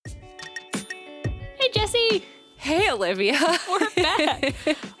Jesse. Hey, Olivia. We're back.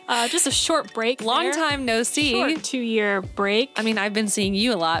 Just a short break. Long time no see. Short 2-year break. I mean, I've been seeing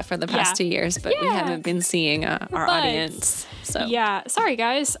you a lot for the past 2 years, but we haven't been seeing our audience. So yeah, sorry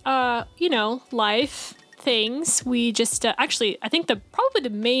guys. Life things. We just actually, I think probably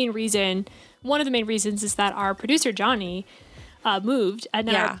one of the main reasons is that our producer Johnny moved and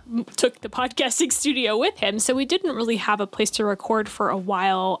then took the podcasting studio with him. So we didn't really have a place to record for a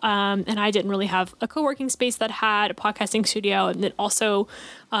while. And I didn't really have a co-working space that had a podcasting studio. And then also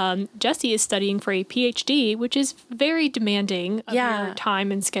Jesse is studying for a PhD, which is very demanding of your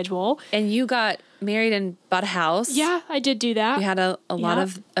time and schedule. And you got married and bought a house. Yeah, I did do that. We had a lot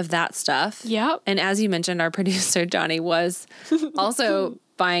of that stuff. Yep. And as you mentioned, our producer Johnny was also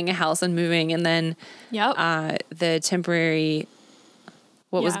buying a house and moving, and then the temporary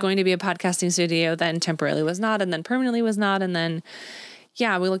was going to be a podcasting studio then temporarily was not, and then permanently was not, and then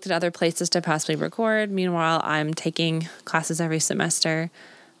we looked at other places to possibly record. Meanwhile, I'm taking classes every semester.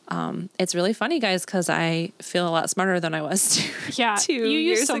 It's really funny, guys, because I feel a lot smarter than I was 2 years ago. You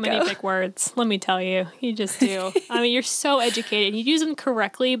use so many big words. Let me tell you. You just do. I mean, you're so educated. You use them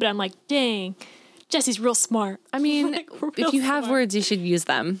correctly, but I'm like, dang, Jesse's real smart. I mean, if you have words, you should use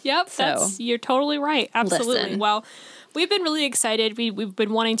them. Yep, you're totally right. Absolutely. Listen. Well, we've been really excited. We've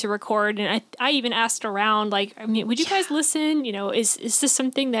been wanting to record, and I even asked around, would you guys listen? Is this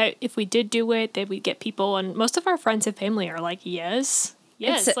something that if we did do it, that we'd get people? And most of our friends and family are like, yes,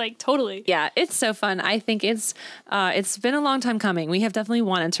 totally. Yeah, it's so fun. I think it's been a long time coming. We have definitely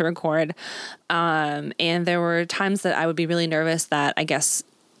wanted to record, and there were times that I would be really nervous that I guess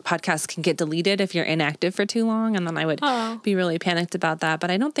podcasts can get deleted if you're inactive for too long, and then I would be really panicked about that,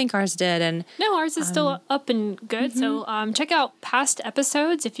 but I don't think ours did. And no, ours is still up and good. So check out past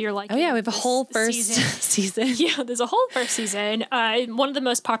episodes if you're like, we have a whole first season. Yeah, there's a whole first season. One of the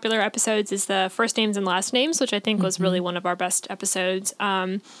most popular episodes is the first names and last names, which I think was really one of our best episodes.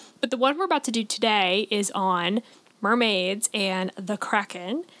 But the one we're about to do today is on mermaids and the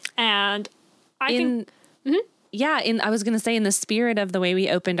Kraken, and I think. Yeah, I was going to say in the spirit of the way we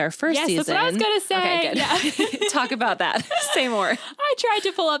opened our first season. Yes, that's what I was going to say. Okay, good. Yeah. Talk about that. Say more. I tried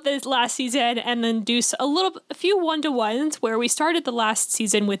to pull up this last season and then do a few one-to-ones where we started the last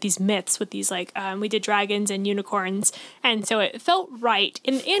season with these myths, with these we did dragons and unicorns, and so it felt right.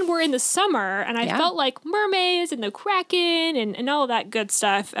 And we're in the summer, and I felt like mermaids and the Kraken and all of that good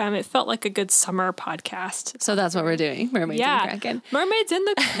stuff. It felt like a good summer podcast. So that's what we're doing, mermaids and the Kraken. Mermaids and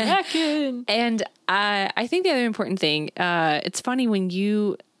the Kraken. And I think the other important thing, it's funny when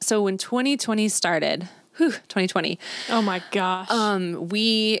 2020 started, 2020. Oh my gosh.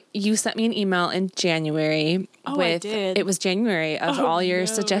 You sent me an email in January. I did. It was January of all your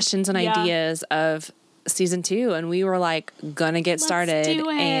suggestions and ideas of season 2, and we were like gonna get started. Let's do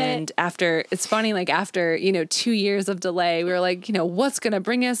it. And after 2 years of delay, we were like, what's gonna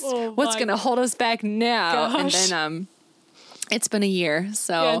bring us, what's gonna hold us back now? Gosh. And then it's been a year,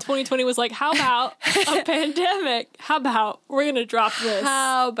 so 2020 was like, how about a pandemic? How about we're gonna drop this?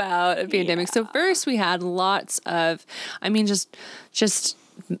 How about a pandemic? So first we had lots of, just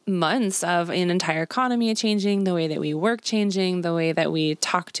months of an entire economy changing, the way that we work changing, the way that we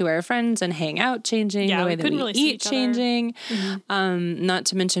talk to our friends and hang out changing, the way that we eat changing. Not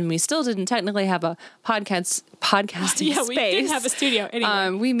to mention we still didn't technically have a podcasting space. Yeah, we didn't have a studio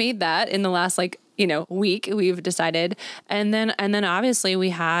anyway. We made that in the last week, we've decided. And then obviously we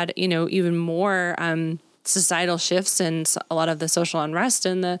had, even more societal shifts and a lot of the social unrest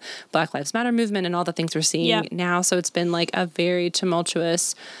and the Black Lives Matter movement and all the things we're seeing now. So it's been like a very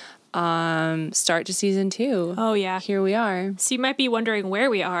tumultuous start to season 2. Oh yeah. Here we are. So you might be wondering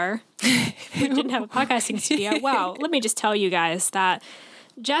where we are. We didn't have a podcasting studio. Wow. Let me just tell you guys that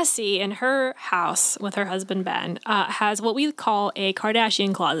Jessie in her house with her husband Ben has what we call a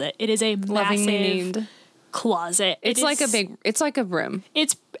Kardashian closet. It is a massive closet. It's like a room.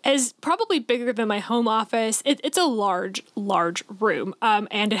 It's probably bigger than my home office. It's a large room.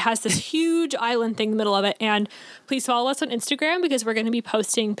 And it has this huge island thing in the middle of it. And please follow us on Instagram because we're going to be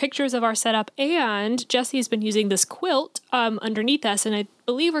posting pictures of our setup. And Jessie's been using this quilt underneath us, and I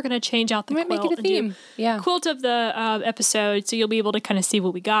believe we're going to change out the quilt. Make it a theme. Quilt of the episode, so you'll be able to kind of see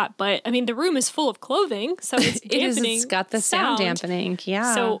what we got. But I mean, the room is full of clothing, so it's dampening. It's got the sound dampening.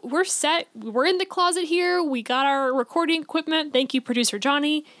 Yeah. So we're set. We're in the closet here. We got our recording equipment. Thank you, producer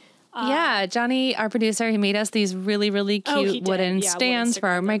Johnny. Johnny, our producer, he made us these really, really cute wooden stands for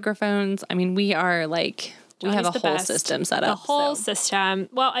our microphones. I mean, we are like We have a whole system set up. The whole system.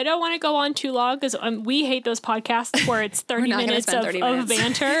 Well, I don't want to go on too long because we hate those podcasts where it's 30 minutes of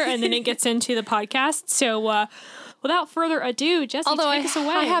banter and then it gets into the podcast. So without further ado, Jesse, take us away.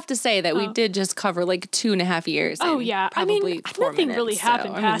 I have to say that we did just cover like 2.5 years. Oh, yeah. Probably 4 nothing minutes, really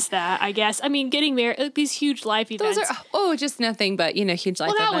happened past that, I guess. I mean, getting married, these huge life events. Those are, just nothing but, huge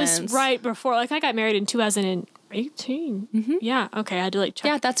life events. Well, that was right before, like, I got married in 2018. Mm-hmm. Yeah. Okay. I had to like check.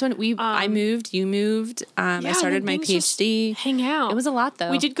 Yeah. That's when I moved, you moved. I started my PhD. Hang out. It was a lot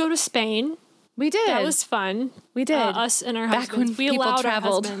though. We did go to Spain. We did. That was fun. We did. Us and our husbands. We allowed our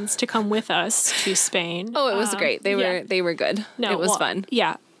husbands to come with us to Spain. Oh, it was great. They were good. No, it was fun.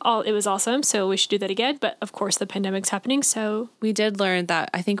 Yeah. It was awesome. So we should do that again. But of course, the pandemic's happening. So we did learn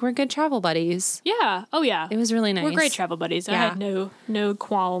that I think we're good travel buddies. Yeah. Oh, yeah. It was really nice. We're great travel buddies. Yeah. I had no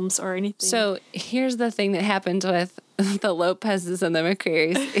qualms or anything. So here's the thing that happened with the Lopez's and the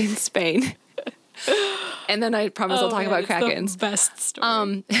McCrearys in Spain. And then I promise I'll talk about Kraken's. The best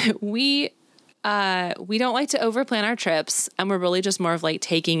story. We don't like to overplan our trips, and we're really just more of like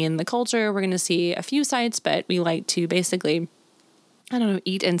taking in the culture. We're going to see a few sites, but we like to basically, I don't know,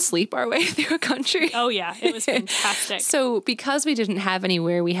 eat and sleep our way through a country. Oh yeah, it was fantastic. So because we didn't have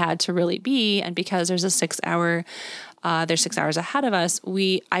anywhere we had to really be, and because there's a 6 hour, there's 6 hours ahead of us,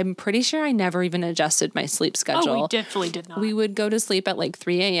 I'm pretty sure I never even adjusted my sleep schedule. Oh, we definitely did not. We would go to sleep at like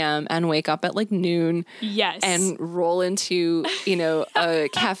 3 a.m. and wake up at like noon. Yes. And roll into, a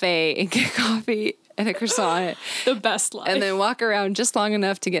cafe and get coffee and a croissant. The best life. And then walk around just long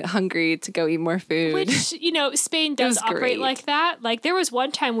enough to get hungry to go eat more food. Which, Spain does operate like that. Like there was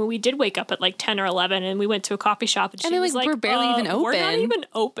one time when we did wake up at like 10 or 11 and we went to a coffee shop and she was like, we're barely even open. We're not even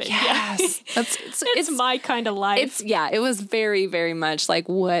open. Yes. It's my kind of life. It was very, very much like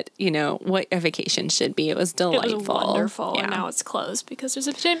what a vacation should be. It was delightful. It was wonderful. Yeah. And now it's closed because there's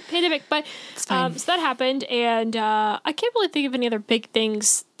a pandemic. But so that happened. And I can't really think of any other big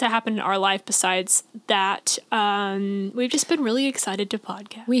things to happen in our life besides that. We've just been really excited to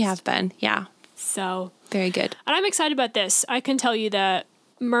podcast. We have been. Yeah. So very good. And I'm excited about this. I can tell you that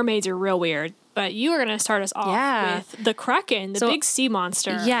mermaids are real weird. But you are going to start us off with the Kraken, the big sea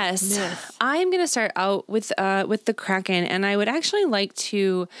monster. Yes. Myth. I'm going to start out with the Kraken, and I would actually like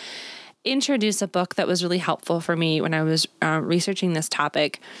to introduce a book that was really helpful for me when I was researching this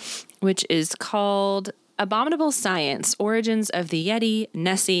topic, which is called Abominable Science: Origins of the Yeti,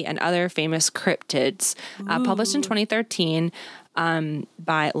 Nessie, and Other Famous Cryptids, published in 2013.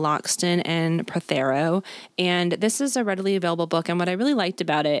 By Loxton and Prothero. And this is a readily available book. And what I really liked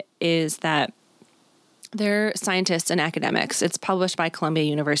about it is that they're scientists and academics. It's published by Columbia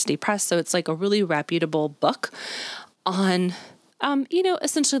University Press. So it's like a really reputable book on,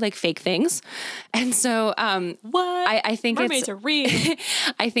 essentially like fake things. And so, what? I think mermaids are real.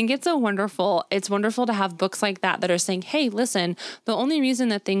 I think it's wonderful to have books like that are saying, hey, listen, the only reason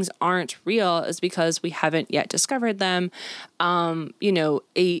that things aren't real is because we haven't yet discovered them.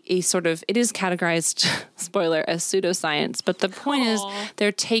 A sort of, it is categorized, spoiler, as pseudoscience, but the point is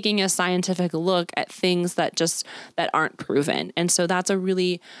they're taking a scientific look at things that aren't proven. And so that's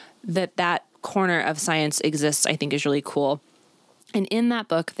that corner of science exists, I think is really cool. And in that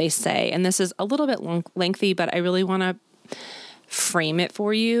book, they say, and this is a little bit lengthy, but I really want to frame it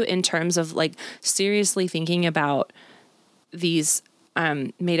for you in terms of like seriously thinking about these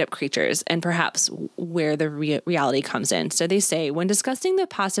made-up creatures and perhaps where the reality comes in. So they say, when discussing the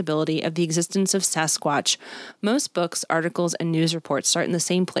possibility of the existence of Sasquatch, most books, articles, and news reports start in the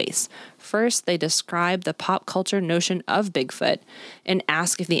same place. First, they describe the pop culture notion of Bigfoot and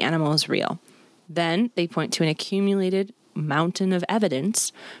ask if the animal is real. Then they point to an accumulated mountain of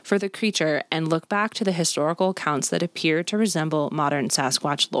evidence for the creature and look back to the historical accounts that appear to resemble modern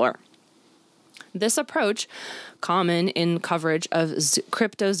Sasquatch lore. This approach, common in coverage of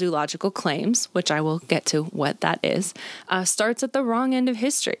cryptozoological claims, which I will get to what that is, starts at the wrong end of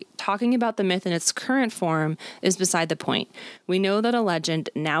history. Talking about the myth in its current form is beside the point. We know that a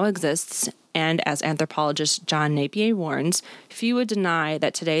legend now exists, and as anthropologist John Napier warns, few would deny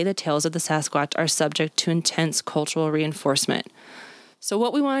that today the tales of the Sasquatch are subject to intense cultural reinforcement. So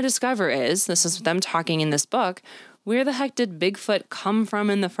what we want to discover is, this is them talking in this book, where the heck did Bigfoot come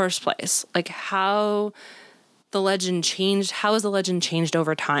from in the first place? Like how the legend changed, how has the legend changed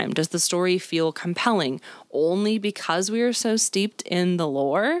over time? Does the story feel compelling only because we are so steeped in the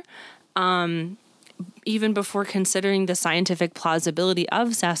lore? Even before considering the scientific plausibility of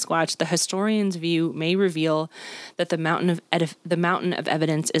Sasquatch, the historian's view may reveal that the mountain of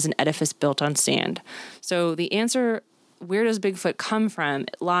evidence is an edifice built on sand. So the answer, where does Bigfoot come from,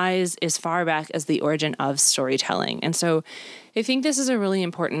 lies as far back as the origin of storytelling. And so I think this is a really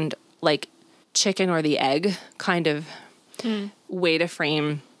important, like, chicken or the egg kind of way to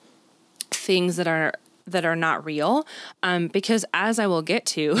frame things that are not real. Because as I will get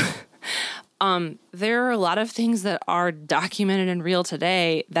to, there are a lot of things that are documented and real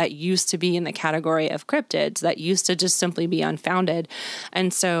today that used to be in the category of cryptids, that used to just simply be unfounded.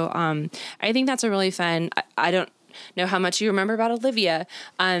 And so I think that's a really fun, I don't know how much you remember about Olivia,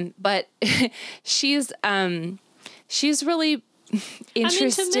 but she's really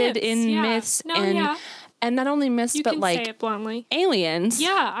interested in myths and not only myths, but like say it bluntly. Aliens.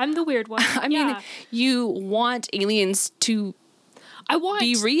 Yeah, I'm the weird one. I mean, you want aliens to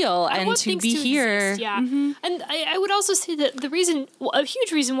be real and to be here. Exist, and I would also say that a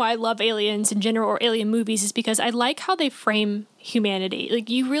huge reason why I love aliens in general or alien movies is because I like how they frame humanity. Like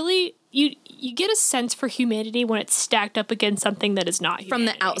you get a sense for humanity when it's stacked up against something that is not humanity.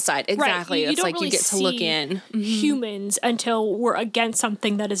 From the outside, exactly. Right. It's like really you get to look in. Humans until we're against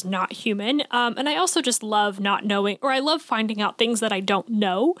something that is not human. And I also just love not knowing, or I love finding out things that I don't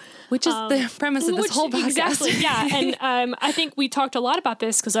know. Which is the premise of this whole podcast. Exactly, yeah. And I think we talked a lot about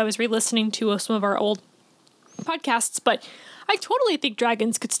this because I was re-listening to some of our old podcasts, but I totally think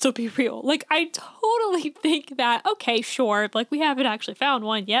dragons could still be real. Like, I totally think that, okay, sure, like we haven't actually found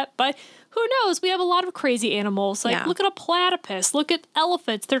one yet, but who knows? We have a lot of crazy animals. Like, look at a platypus. Look at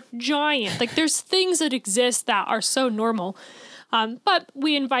elephants. They're giant. Like, there's things that exist that are so normal. But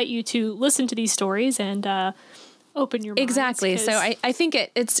we invite you to listen to these stories and open your minds. Exactly. So I think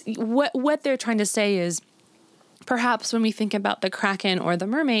it's what they're trying to say is, perhaps when we think about the Kraken or the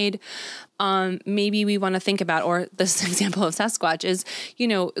mermaid, maybe we want to think about, or this example of Sasquatch is,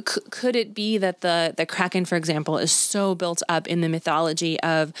 could it be that the Kraken, for example, is so built up in the mythology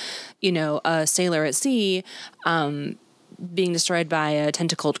of, a sailor at sea being destroyed by a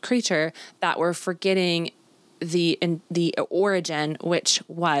tentacled creature that we're forgetting the origin, which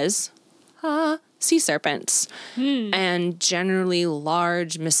was sea serpents and generally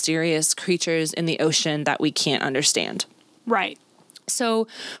large, mysterious creatures in the ocean that we can't understand. Right. So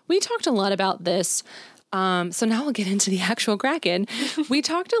we talked a lot about this. So now we'll get into the actual Kraken. We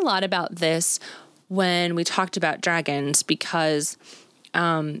talked a lot about this when we talked about dragons because,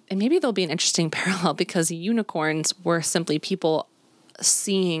 and maybe there'll be an interesting parallel because unicorns were simply people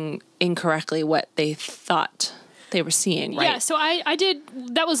seeing incorrectly what they thought they were seeing, right? Yeah, so I did,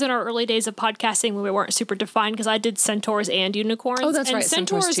 that was in our early days of podcasting when we weren't super defined because I did centaurs and unicorns. Oh, that's and right,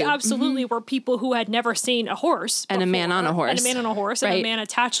 centaurs absolutely were people who had never seen a horse and before, a man on a horse. And a man on a horse and a man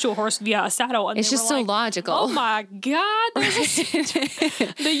attached to a horse via a saddle. And it's just so logical. Oh my God.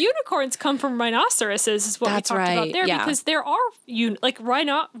 The unicorns come from rhinoceroses is what we talked about there because there are,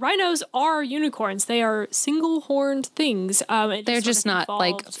 rhinos are unicorns. They are single-horned things. They're just not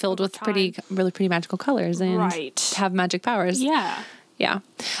like filled with really pretty magical colors and have magic powers. Yeah. Yeah.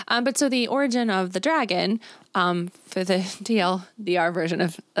 But so the origin of the dragon, for the TLDR version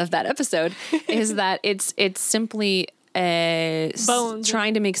of that episode, is that it's simply bones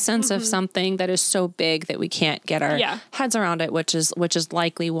trying to make sense of something that is so big that we can't get our heads around it, which is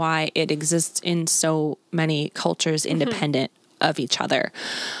likely why it exists in so many cultures independent of each other.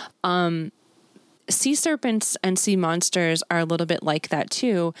 Sea serpents and sea monsters are a little bit like that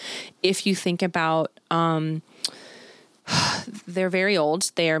too. If you think about, they're very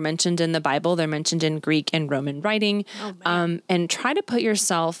old. They are mentioned in the Bible. They're mentioned in Greek and Roman writing. And try to put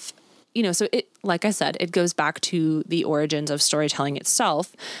yourself, so it, like I said, it goes back to the origins of storytelling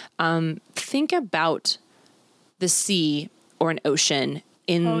itself. Think about the sea or an ocean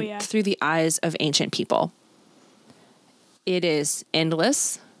through the eyes of ancient people. It is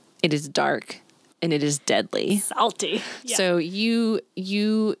endless. It is dark. And it is deadly. Salty. Yeah. So you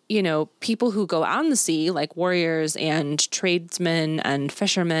know, people who go out on the sea, like warriors and tradesmen and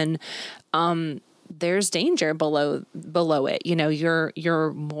fishermen, there's danger below it.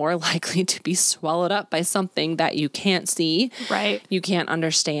 You're more likely to be swallowed up by something that you can't see, right? You can't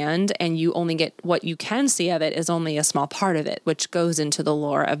understand, and you only get what you can see of it is only a small part of it, which goes into the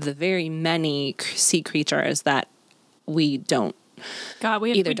lore of the very many sea creatures that we don't. God,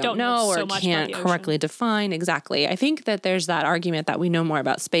 we don't know or can't correctly define. Exactly. I think that there's that argument that we know more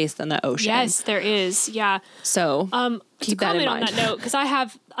about space than the ocean. Yes, there is. Yeah. So keep that in mind. On that note, because I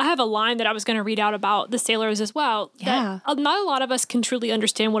have a line that I was going to read out about the sailors as well. Yeah. That not a lot of us can truly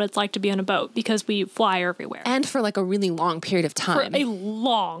understand what it's like to be on a boat because we fly everywhere. And for like a really long period of time. For a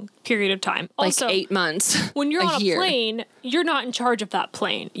long period of time. Like also, 8 months. When you're on a plane, you're not in charge of that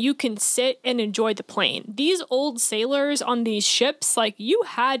plane. You can sit and enjoy the plane. These old sailors on these ships, like you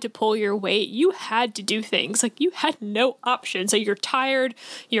had to pull your weight. You had to do things. Like you had no option. So you're tired.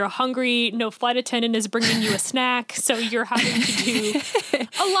 You're hungry. No flight attendant is bringing you a snack. So you're having to do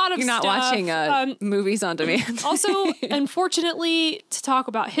a lot of You're not stuff. watching movies on demand. Also, unfortunately, to talk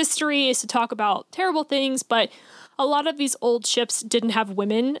about history is to talk about terrible things, but a lot of these old ships didn't have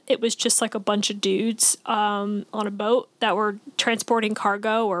women. It was just like a bunch of dudes on a boat that were transporting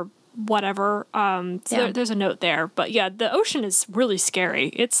cargo or whatever. There's a note there. But yeah, the ocean is really scary.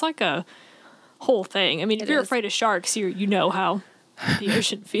 It's like a whole thing. I mean, if you're afraid of sharks, you know how the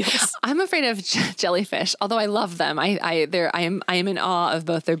ocean feels. I'm afraid of jellyfish, although I love them. I am in awe of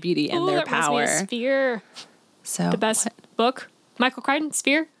both their beauty and their power. Sphere. So the best book, Michael Crichton,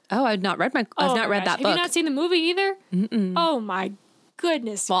 Sphere. Oh, I've not read that book. Have you not seen the movie either? Mm-mm. Oh my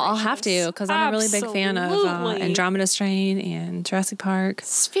goodness. Well, I'll have to because I'm a really big fan of Andromeda Strain and Jurassic Park.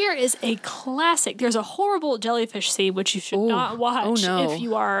 Sphere is a classic. There's a horrible jellyfish scene which you should not watch if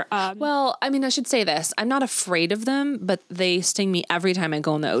you are. Well, I mean, I should say this. I'm not afraid of them, but they sting me every time I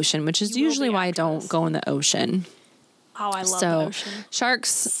go in the ocean, which is usually why I don't go in the ocean. Oh, I love the ocean. Sharks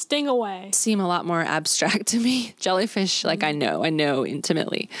sting away. Seem a lot more abstract to me. Jellyfish, like I know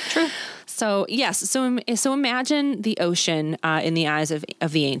intimately. True. So yes, so imagine the ocean in the eyes of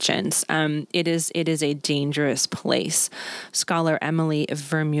the ancients. It is a dangerous place. Scholar Emily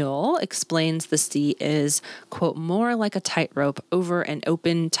Vermeulen explains the sea is, quote, more like a tightrope over an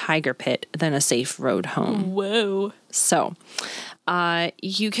open tiger pit than a safe road home. Whoa. So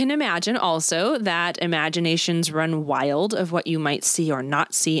you can imagine also that imaginations run wild of what you might see or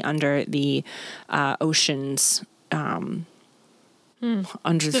not see under the ocean's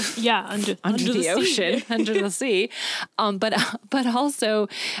under the ocean, under the sea. But also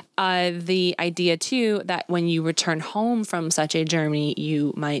the idea too that when you return home from such a journey,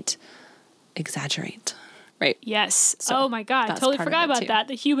 you might exaggerate. Right. Yes. So oh my God. Totally forgot about that.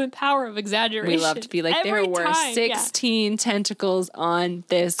 The human power of exaggeration. We love to be like, there were 16 tentacles on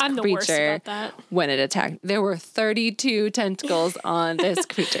this creature. The worst about that. When it attacked. There were 32 tentacles on this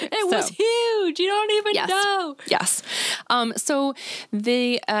creature. It was huge. You don't even know. Yes. So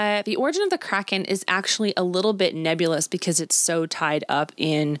the origin of the Kraken is actually a little bit nebulous because it's so tied up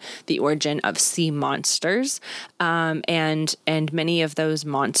in the origin of sea monsters. And many of those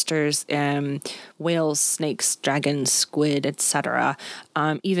monsters, whales, snakes, dragons, squid, etc.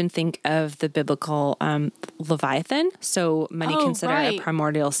 Even think of the biblical Leviathan. So many consider a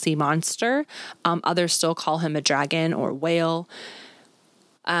primordial sea monster. Others still call him a dragon or whale.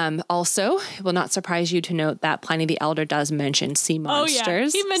 Also, it will not surprise you to note that Pliny the Elder does mention sea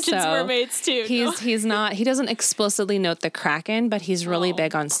monsters. Oh yeah, he mentions mermaids too. He doesn't explicitly note the Kraken, but he's really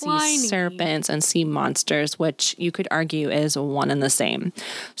big on sea serpents and sea monsters, which you could argue is one and the same.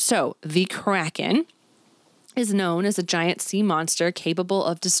 So the Kraken is known as a giant sea monster capable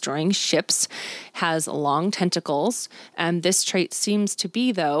of destroying ships, has long tentacles, and this trait seems to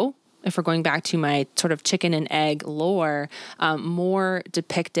be, though, if we're going back to my sort of chicken and egg lore, more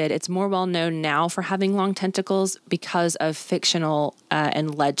depicted. It's more well known now for having long tentacles because of fictional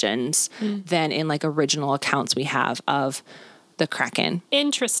and legends than in like original accounts we have of the Kraken.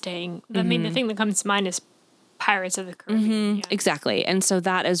 Interesting. I mean, the thing that comes to mind is Pirates of the Caribbean. Yeah. Exactly. And so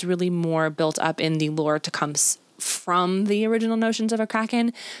that is really more built up in the lore to come from the original notions of a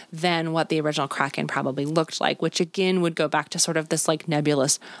Kraken than what the original Kraken probably looked like, which again would go back to sort of this like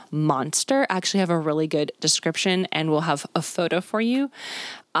nebulous monster. I actually have a really good description and we'll have a photo for you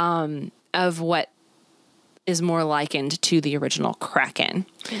of what is more likened to the original Kraken.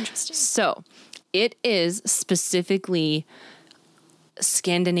 Interesting. So it is specifically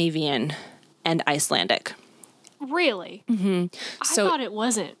Scandinavian and Icelandic. Really? Mm-hmm. I thought it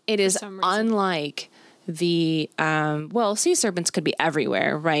wasn't. It is unlike the, sea serpents could be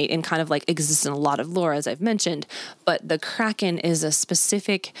everywhere, right? And kind of like exist in a lot of lore, as I've mentioned. But the Kraken is a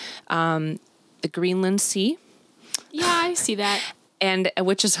specific, the Greenland Sea. Yeah, I see that. And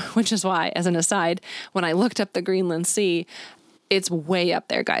which is why, as an aside, when I looked up the Greenland Sea, it's way up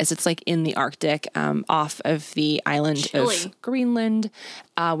there, guys. It's like in the Arctic, off of the island of Greenland,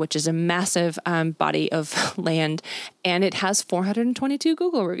 which is a massive body of land, and it has 422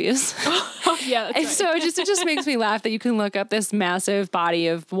 Google reviews. Oh, yeah, that's and right. So it just makes me laugh that you can look up this massive body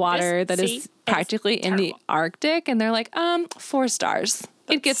of water that is practically in the Arctic, and they're like, 4 stars.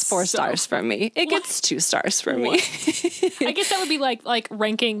 It gets 4 stars from me. It gets 2 stars from me. I guess that would be like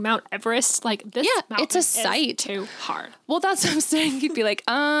ranking Mount Everest. Like this mountain it's a site. Too hard. Well, that's what I'm saying. You'd be like,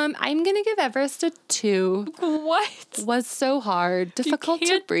 I'm going to give Everest a 2. What? Was so hard. Difficult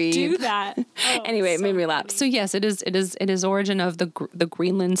to breathe. Do that. Oh, anyway, it made me laugh. So yes, it is origin of the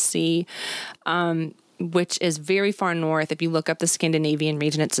Greenland Sea, which is very far north. If you look up the Scandinavian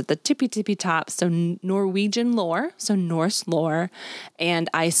region, it's at the tippy top. So Norwegian lore, so Norse lore, and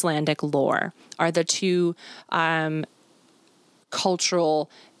Icelandic lore are the two cultural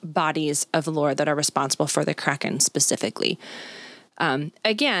bodies of lore that are responsible for the Kraken specifically.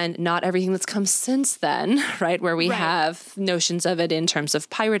 Again, not everything that's come since then, right? Where we have notions of it in terms of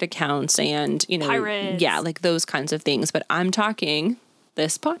pirate accounts and, Pirates. Yeah, like those kinds of things. But I'm talking,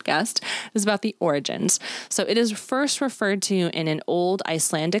 this podcast is about the origins. So it is first referred to in an old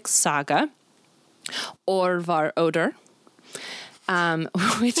Icelandic saga, Orvar Odr,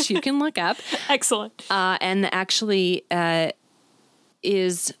 which you can look up. Excellent. And actually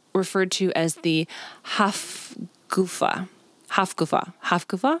is referred to as the Hafgufa.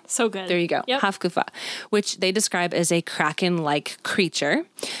 So good. There you go. Yep. Hafgufa, which they describe as a Kraken-like creature.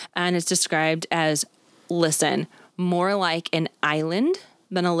 And it's described as, listen, more like an island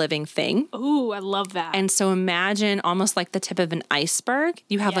than a living thing. Ooh, I love that. And so imagine almost like the tip of an iceberg.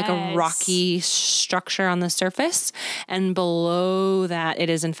 You have like a rocky structure on the surface. And below that, it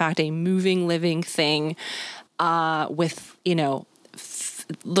is in fact a moving, living thing with,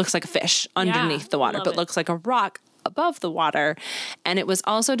 looks like a fish underneath the water, but looks like a rock above the water. And it was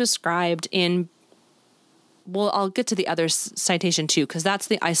also described in, well, I'll get to the other citation too, because that's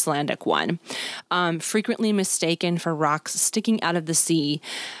the Icelandic one. Frequently mistaken for rocks sticking out of the sea.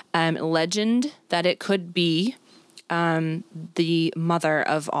 Legend that it could be the mother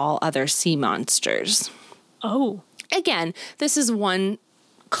of all other sea monsters. Oh. Again, this is one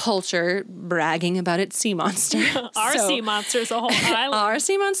culture bragging about its sea monster. Our sea monster is a whole island. Our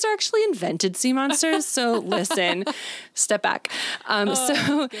sea monster actually invented sea monsters. So listen, step back.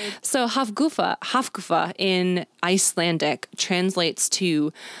 So Hafgufa in Icelandic translates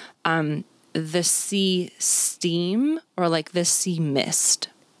to the sea steam or like the sea mist.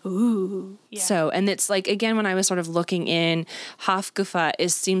 Ooh. Yeah. So, and it's like, again, when I was sort of looking in, Hafgufa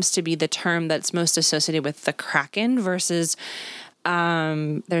seems to be the term that's most associated with the Kraken versus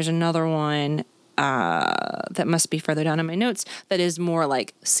there's another one that must be further down in my notes that is more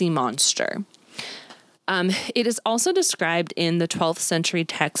like sea monster. It is also described in the 12th century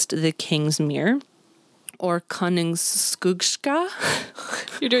text, The King's Mirror, or Konungsskugga.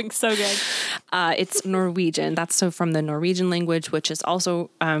 You're doing so good. It's Norwegian. That's so from the Norwegian language, which is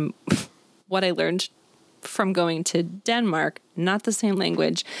also what I learned from going to Denmark, not the same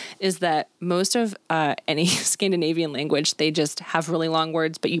language, is that most of any Scandinavian language, they just have really long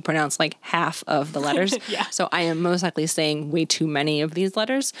words, but you pronounce like half of the letters. Yeah. So I am most likely saying way too many of these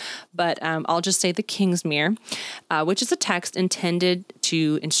letters, but I'll just say the King's Mirror, which is a text intended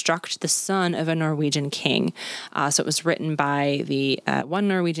to instruct the son of a Norwegian king. So it was written by the one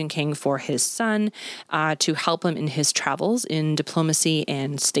Norwegian king for his son to help him in his travels in diplomacy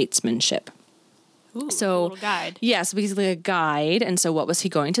and statesmanship. Ooh, so, a little guide. Yes, basically a guide. And so what was he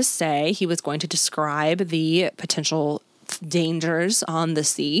going to say? He was going to describe the potential dangers on the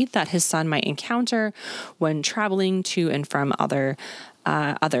sea that his son might encounter when traveling to and from other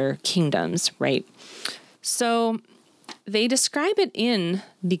kingdoms, right? So they describe it in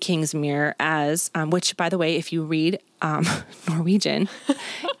The King's Mirror as, which, by the way, if you read Norwegian,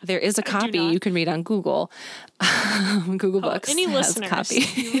 there is a copy you can read on Google. Google Books any has listeners, a copy.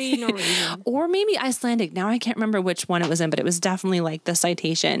 You read Norwegian. Or maybe Icelandic. Now I can't remember which one it was in, but it was definitely like the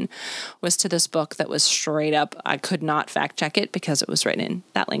citation was to this book that was straight up. I could not fact check it because it was written in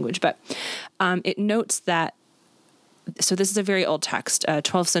that language. But it notes that, so this is a very old text, a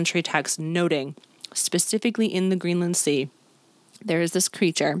 12th century text noting specifically in the Greenland Sea, there is this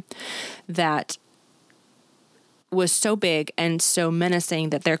creature that was so big and so menacing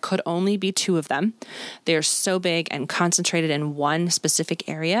that there could only be two of them. They're so big and concentrated in one specific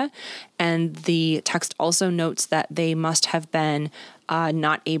area. And the text also notes that they must have been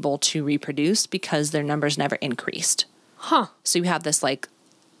not able to reproduce because their numbers never increased. Huh. So you have this like,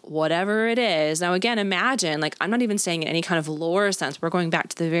 whatever it is. Now, again, imagine, like, I'm not even saying in any kind of lore sense. We're going back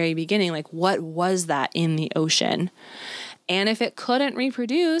to the very beginning. Like, what was that in the ocean? And if it couldn't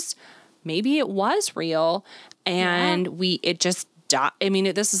reproduce, maybe it was real. And it just died. I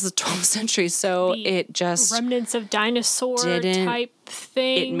mean, this is the 12th century, so it just remnants of dinosaur type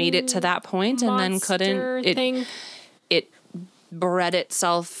thing. It made it to that point and then couldn't. It bred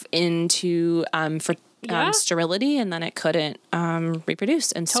itself into sterility, and then it couldn't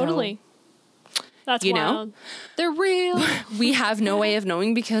reproduce. And totally. So, that's wild. They're real. We have no way of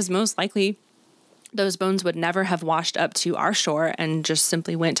knowing because most likely those bones would never have washed up to our shore and just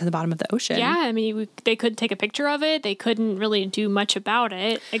simply went to the bottom of the ocean. Yeah, I mean, they couldn't take a picture of it. They couldn't really do much about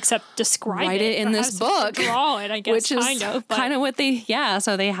it except describe Write it in this book. Draw it, I guess, which is kind of what they,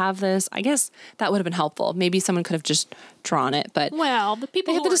 so they have this, I guess that would have been helpful. Maybe someone could have just drawn it, but well, the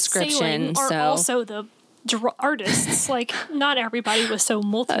people they have who the description are also the artists. Like, not everybody was so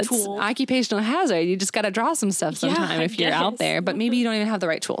multi-tool. It's occupational hazard. You just got to draw some stuff sometime if you're out there. But maybe you don't even have the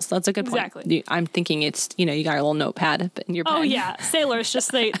right tools. That's a good point. Exactly. I'm thinking it's, you got your little notepad in your pen. Oh, yeah. Sailors,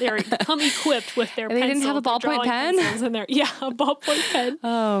 just they're come equipped with their pencils. They didn't have a ballpoint pen? A ballpoint pen.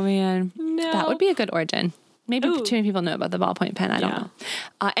 Oh, man. No. That would be a good origin. Maybe too many people know about the ballpoint pen. I don't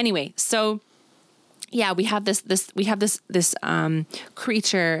know. Anyway, so... yeah, we have this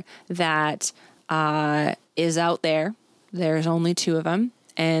creature that is out there. There's only 2 of them,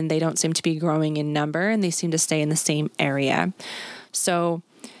 and they don't seem to be growing in number, and they seem to stay in the same area. So,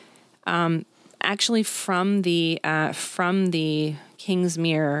 actually, from the King's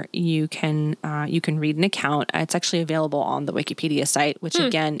Mirror, you can read an account. It's actually available on the Wikipedia site, which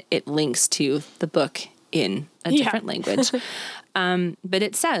again it links to the book in a different language. But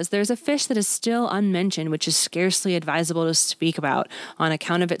it says, there's a fish that is still unmentioned, which is scarcely advisable to speak about on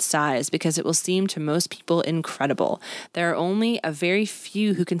account of its size, because it will seem to most people incredible. There are only a very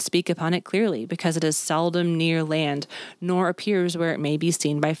few who can speak upon it clearly, because it is seldom near land, nor appears where it may be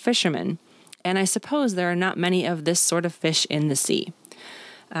seen by fishermen. And I suppose there are not many of this sort of fish in the sea.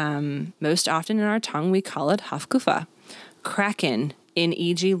 Most often in our tongue, we call it hafkufa, Kraken, in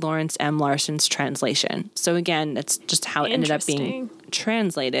E.G. Lawrence M. Larson's translation. So again, that's just how it ended up being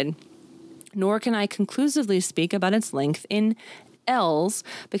translated. Nor can I conclusively speak about its length in ells,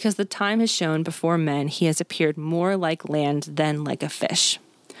 because the time has shown before men he has appeared more like land than like a fish.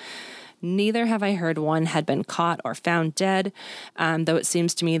 Neither have I heard one had been caught or found dead, though it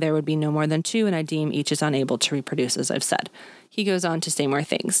seems to me there would be no more than 2, and I deem each is unable to reproduce, as I've said. He goes on to say more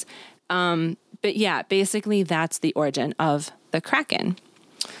things. But yeah, basically that's the origin of the Kraken.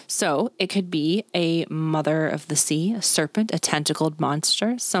 So it could be a mother of the sea, a serpent, a tentacled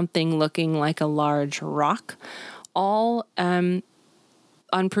monster, something looking like a large rock, all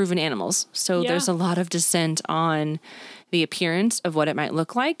unproven animals. So there's a lot of dissent on the appearance of what it might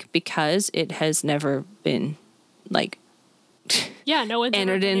look like, because it has never been no one's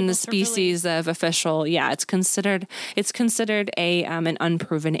entered in the species of official. Yeah, it's considered a an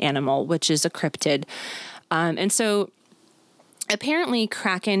unproven animal, which is a cryptid. And so apparently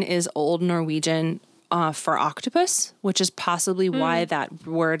Kraken is Old Norwegian for octopus, which is possibly why that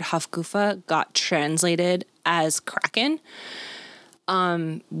word hafkufa got translated as Kraken.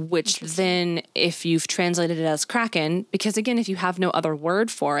 Which then, if you've translated it as Kraken, because again, if you have no other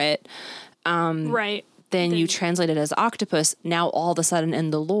word for it, then you translate it as octopus. Now, all of a sudden in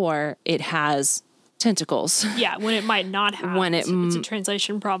the lore, it has tentacles. Yeah, when it might not have. When it's a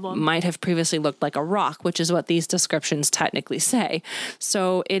translation problem. Might have previously looked like a rock, which is what these descriptions technically say.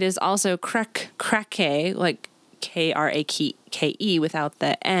 So it is also krake, like Krake without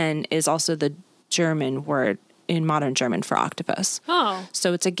the N, is also the German word in modern German for octopus. Oh.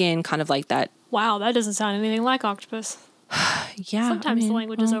 So it's again kind of like that. Wow, that doesn't sound anything like octopus. Yeah. Sometimes the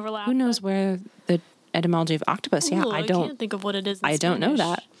languages overlap. Who knows where the etymology of octopus? Yeah, I can't think of what it is in I don't know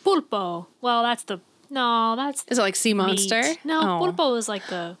that. Pulpo. Well, that's Is it like sea monster? Meat. No, pulpo is like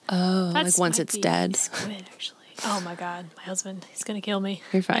the... Oh, like once it's dead. Squid, actually. Oh my God, my husband, he's going to kill me.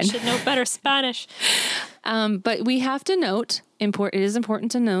 You're fine. I should know better Spanish. But we have to note, it is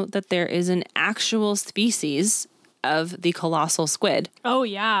important to note that there is an actual species of the colossal squid. Oh,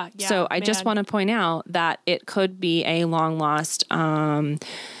 yeah. So I just want to point out that it could be a long lost...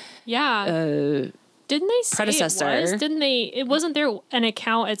 Didn't they say predecessor. It was? Didn't they? It wasn't there an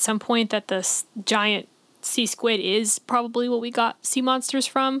account at some point that this giant sea squid is probably what we got sea monsters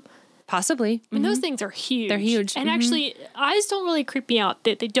from? Possibly. And those things are huge. They're huge. And actually, eyes don't really creep me out.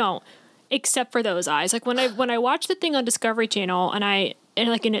 They don't, except for those eyes. Like when I watch the thing on Discovery Channel and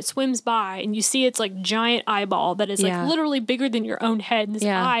it swims by and you see its like giant eyeball that is like literally bigger than your own head in this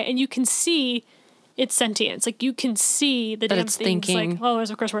eye, and you can see its sentience. Like you can see the damn thing's like, oh,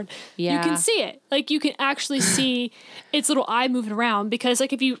 there's a curse word. Yeah. You can see it. Like you can actually see its little eye moving around, because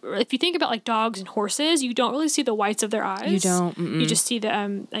like if you think about like dogs and horses, you don't really see the whites of their eyes. You don't. You just see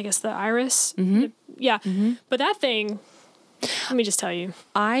the I guess the iris. Mm-hmm. But that thing, let me just tell you.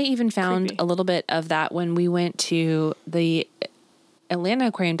 I even found a little bit of that when we went to the Atlanta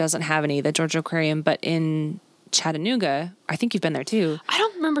Aquarium. Doesn't have any, the Georgia Aquarium, but in Chattanooga, I think you've been there too. I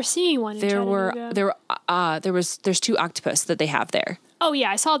don't remember seeing one in Chattanooga. There's 2 octopus that they have there. Oh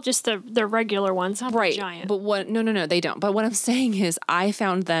yeah, I saw just the regular ones, not the giant. But no, they don't. But what I'm saying is, I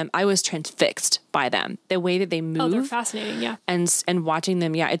found them. I was transfixed by them. The way that they move. Oh, they're fascinating. Yeah. And watching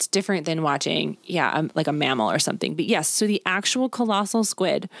them, it's different than watching, like a mammal or something. But yes, so the actual colossal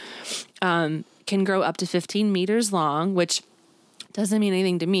squid can grow up to 15 meters long, which doesn't mean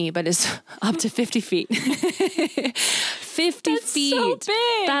anything to me, but it's up to 50 feet. 50 feet. So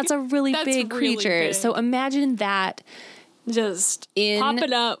big. That's a really big creature. Big. So imagine that just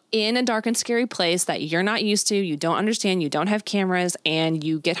popping up in a dark and scary place that you're not used to, you don't understand, you don't have cameras, and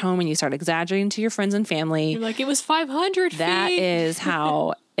you get home and you start exaggerating to your friends and family. You're like, it was 500 feet. That is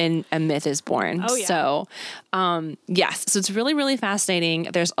how a myth is born. Oh, yeah. So, yes. So it's really, really fascinating.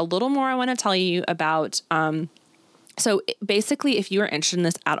 There's a little more I want to tell you about, so basically, if you are interested in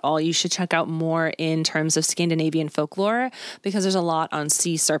this at all, you should check out more in terms of Scandinavian folklore, because there's a lot on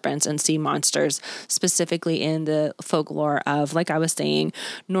sea serpents and sea monsters, specifically in the folklore of, like I was saying,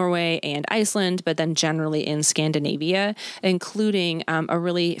 Norway and Iceland, but then generally in Scandinavia, including a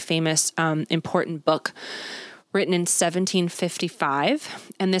really famous, important book written in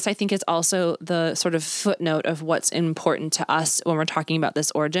 1755. And this, I think, is also the sort of footnote of what's important to us when we're talking about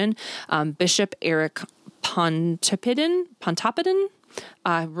this origin. Bishop Eric Pontoppidan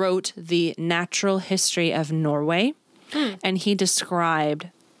wrote The Natural History of Norway, and he described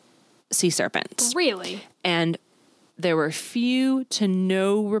sea serpents. Really? And there were few to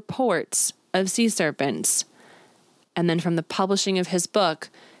no reports of sea serpents. And then from the publishing of his book,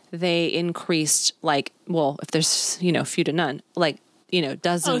 they increased, like, well, if there's, few to none, like,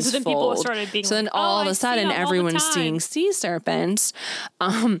 dozens so then fold. People started being so then all of a sudden everyone's seeing sea serpents.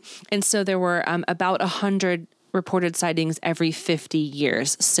 And so there were about 100 reported sightings every 50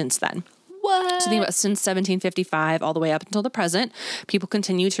 years since then. What? So think about since 1755 all the way up until the present, people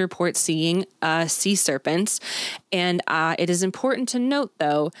continue to report seeing sea serpents. And it is important to note,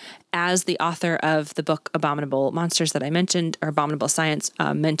 though, as the author of the book Abominable Monsters that I mentioned, or Abominable Science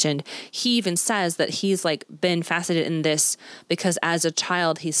mentioned, he even says that he's been fascinated in this because as a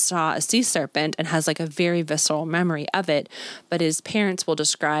child he saw a sea serpent and has a very visceral memory of it. But his parents will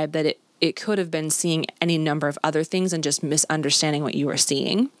describe that it could have been seeing any number of other things and just misunderstanding what you were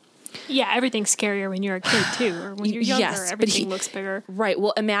seeing. Yeah, everything's scarier when you're a kid too, or when you're younger, yes, everything looks bigger. Right.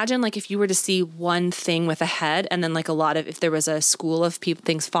 Well, imagine if you were to see one thing with a head and then if there was a school of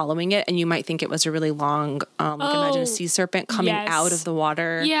things following it, and you might think it was a really long, imagine a sea serpent coming out of the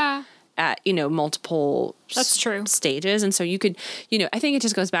water. Yeah. At, multiple That's true. stages. And so you could, I think it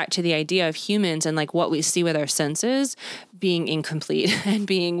just goes back to the idea of humans and what we see with our senses being incomplete and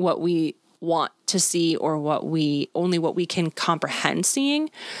being what we want to see or what we can comprehend seeing.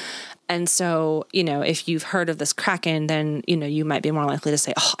 And so, if you've heard of this Kraken, then, you might be more likely to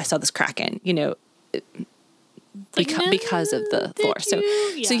say, oh, I saw this Kraken, because of the lore. So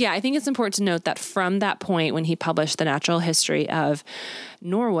I think it's important to note that from that point when he published The Natural History of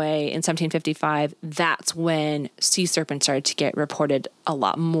Norway in 1755, that's when sea serpents started to get reported a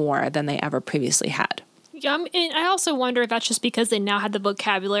lot more than they ever previously had. Yeah, and I also wonder if that's just because they now had the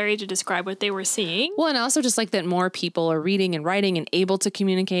vocabulary to describe what they were seeing. Well, and also just that more people are reading and writing and able to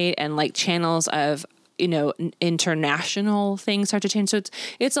communicate, and channels of, international things start to change. So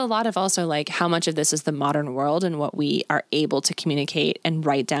it's a lot of also how much of this is the modern world and what we are able to communicate and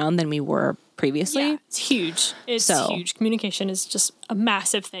write down than we were previously. Yeah, it's huge. It's huge. Communication is just a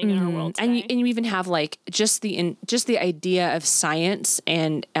massive thing in our world today. And you even have just the idea of science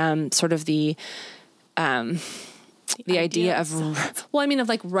and sort of the idea of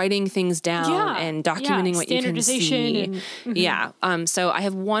writing things down and documenting what you can see. So I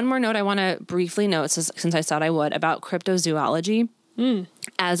have one more note I want to briefly note, since I thought I would, about cryptozoology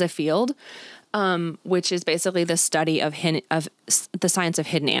as a field, which is basically the study of the science of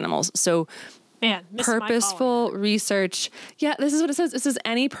hidden animals. So purposeful research. Yeah, this is what it says. It says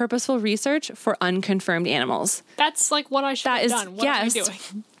any purposeful research for unconfirmed animals. That's what I should have done. What am I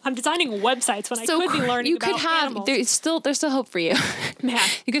doing? I'm designing websites when I could be learning about animals. There's still hope for you. Man.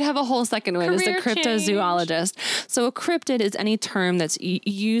 You could have a whole second one as a cryptozoologist. So a cryptid is any term that's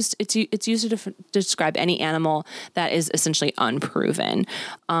used. It's used to describe any animal that is essentially unproven.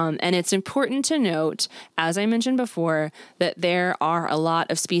 And it's important to note, as I mentioned before, that there are a lot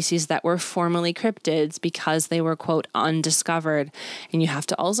of species that were formerly cryptids because they were, quote, undiscovered. And you have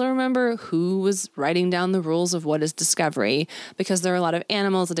to also remember who was writing down the rules of what is discovery, because there are a lot of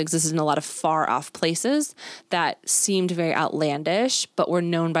animals that existed in a lot of far off places that seemed very outlandish, but were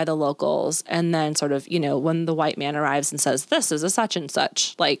known by the locals. And then sort of, when the white man arrives and says, this is a such and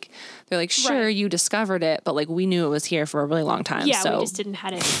such, they're like, sure, you discovered it, but we knew it was here for a really long time. Yeah, so we just didn't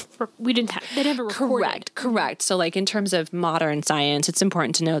have it. They never recorded. Correct. So in terms of modern science, it's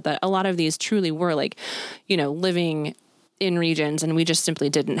important to note that a lot of these truly were living in regions, and we just simply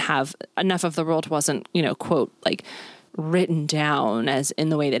didn't have enough of the world wasn't, quote, written down as in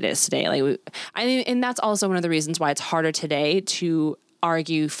the way that it is today. And that's also one of the reasons why it's harder today to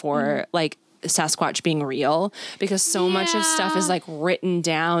argue for Sasquatch being real, because so much of stuff is like written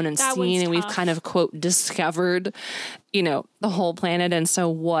down and seen, and we've kind of, quote, discovered, you know, the whole planet. And so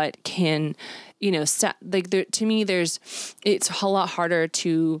what can, you know, to me, it's a lot harder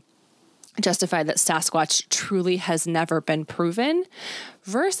to justify that Sasquatch truly has never been proven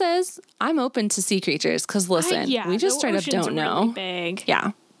versus I'm open to sea creatures. Cause listen, we just straight up don't know. Really big.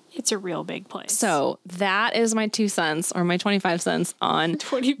 Yeah. It's a real big place. So that is my 2 cents or my 25 cents on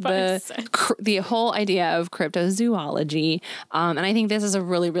 25 cents. The whole idea of cryptozoology. And I think this is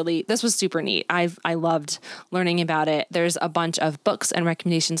this was super neat. I loved learning about it. There's a bunch of books and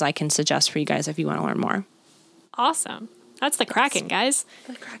recommendations I can suggest for you guys if you want to learn more. Awesome. That's the Kraken, guys.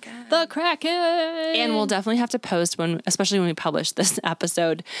 The Kraken. The Kraken. And we'll definitely have to post especially when we publish this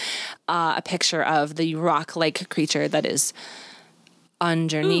episode, a picture of the rock-like creature that is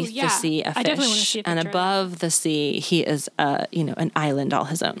underneath the sea, a fish, I definitely want to see a picture, and above the sea, he is an island all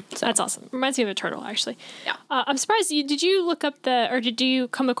his own. So that's awesome. Reminds me of a turtle, actually. Yeah. I'm surprised. Did you look up did you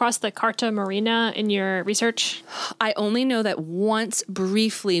come across the Carta Marina in your research? I only know that once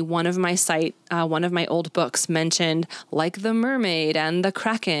briefly one of my old books mentioned like the mermaid and the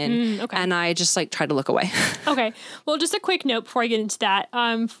Kraken, and I just like tried to look away. Okay. Well, just a quick note before I get into that.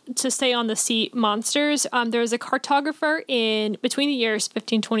 To stay on the sea monsters, there was a cartographer between the years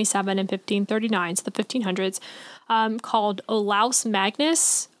 1527 and 1539, so the 1500s, called Olaus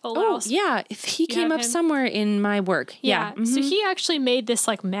Magnus. Olaus. Oh, yeah. He came up somewhere in my work. Yeah. Mm-hmm. So he actually made this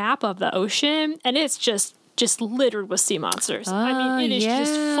like map of the ocean, and it's just littered with sea monsters. I mean, it is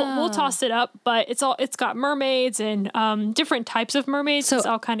just full. We'll toss it up, but it's got mermaids and different types of mermaids. So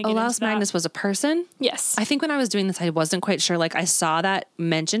I'll kind of get Olaus Magnus was a person? Yes. I think when I was doing this, I wasn't quite sure. Like I saw that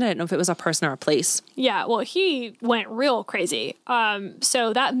mentioned. I didn't know if it was a person or a place. Yeah. Well, he went real crazy.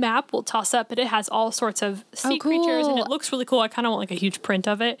 So that map we'll toss up, but it has all sorts of sea creatures, and it looks really cool. I kind of want like a huge print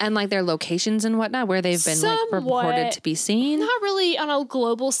of it. And like their locations and whatnot, where they've been like reported to be seen. Not really on a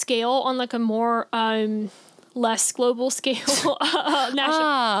global scale, on like a more less global scale,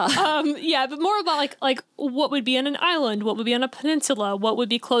 national. But more about like what would be on an island, what would be on a peninsula, what would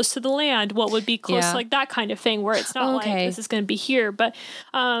be close to the land, what would be close, like that kind of thing, where it's not like this is going to be here, but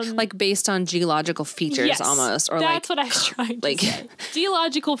like based on geological features, almost, or that's what I was trying to say.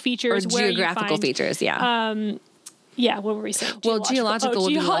 Geological features, or geographical features, Yeah, what were we saying? Well,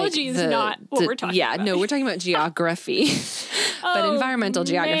 geology is not what we're talking about. No, we're talking about geography. But environmental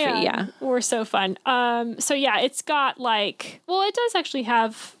geography, We're so fun. So yeah, it's got like, well, it does actually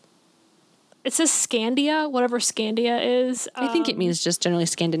have, it says Scandia, whatever Scandia is. I think it means just generally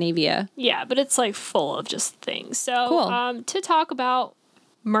Scandinavia. Yeah, but it's like full of just things. So cool. To talk about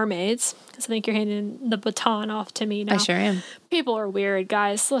mermaids, because I think you're handing the baton off to me now. I sure am. People are weird,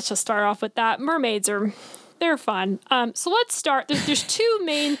 guys. Let's just start off with that. Mermaids they're fun. So let's start. There's 2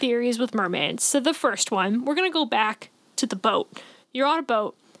 main theories with mermaids. So the first one, we're going to go back to the boat. You're on a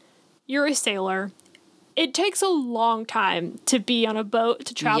boat. You're a sailor. It takes a long time to be on a boat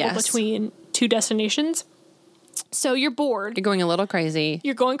to travel between 2 destinations. So you're bored. You're going a little crazy.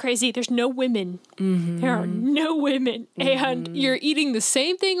 You're going crazy. There's no women. Mm-hmm. There are no women. Mm-hmm. And you're eating the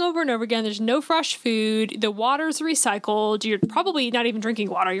same thing over and over again. There's no fresh food. The water's recycled. You're probably not even drinking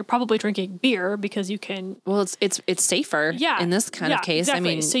water. You're probably drinking beer because you can. Well, it's safer in this kind of case.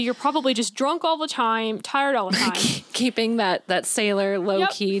 Exactly. I mean, so you're probably just drunk all the time, tired all the time. Keeping that sailor low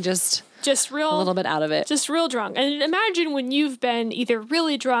key, just real, a little bit out of it. Just real drunk. And imagine when you've been either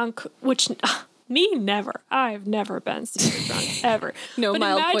really drunk, which... Me, never. I've never been super drunk, ever. No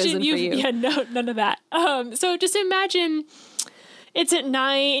mild poison for you. Yeah, no, none of that. So just imagine it's at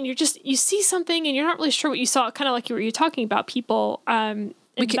night and you see something and you're not really sure what you saw. Kind of like you were talking about people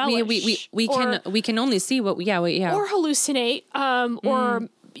we can only see what or hallucinate or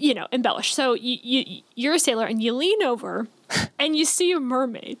embellish. So you're a sailor and you lean over and you see a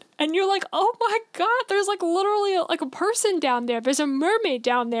mermaid and you're like, oh my God, there's like literally a person down there. There's a mermaid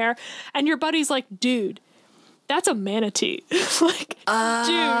down there. And your buddy's like, dude, that's a manatee. Dude,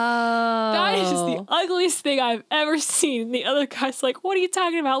 that is the ugliest thing I've ever seen. And the other guy's like, what are you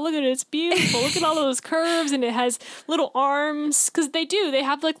talking about? Look at it. It's beautiful. Look at all those curves. And it has little arms. Because they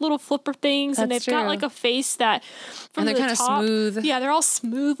have like little flipper things. And they've got like a face that from they're kind of smooth. Yeah, they're all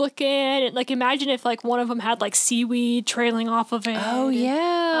smooth looking. And like imagine if like one of them had like seaweed trailing off of it. Oh,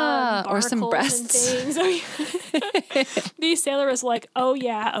 yeah. articles or some breasts. and things. The sailor is like, oh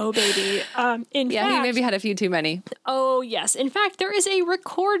yeah, oh baby. In fact, he maybe had a few too many. Oh yes. In fact, there is a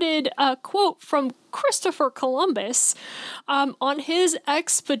recorded quote from Christopher Columbus on his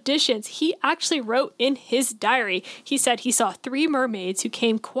expeditions. He actually wrote in his diary, he said he saw 3 mermaids who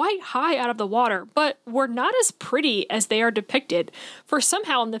came quite high out of the water, but were not as pretty as they are depicted, for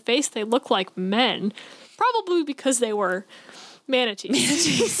somehow in the face they look like men, probably because they were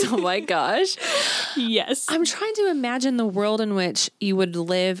manatees. Oh my gosh. Yes. I'm trying to imagine the world in which you would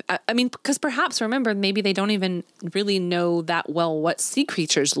live. I mean, because perhaps, remember, maybe they don't even really know that well what sea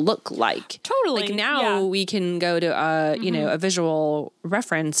creatures look like. Totally. Like now we can go to, you know, a visual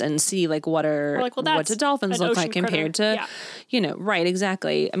reference and see like what do dolphins look like compared to, you know, right,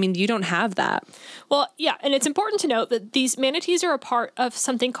 exactly. I mean, you don't have that. Well, yeah. And it's important to note that these manatees are a part of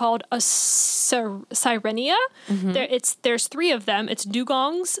something called a sirenia. There's 3 of them. It's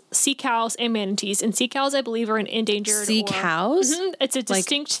dugongs, sea cows, and manatees. And sea cows, I believe, are an endangered. Sea cows? It's a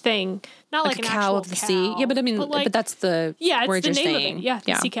distinct thing, not like an cow actual of the sea. Yeah, but I mean, but that's the word you're saying. Yeah,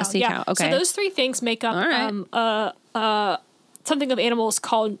 sea cow. A sea cow. Okay. So those 3 things make up something of animals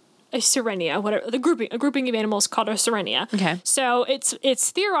called a sirenia, whatever a grouping of animals called a sirenia. Okay. So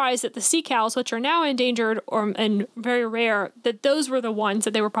it's theorized that the sea cows, which are now endangered and very rare, that those were the ones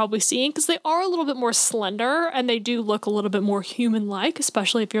that they were probably seeing because they are a little bit more slender and they do look a little bit more human-like,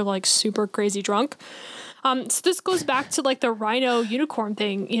 especially if you're like super crazy drunk. So this goes back to like the rhino unicorn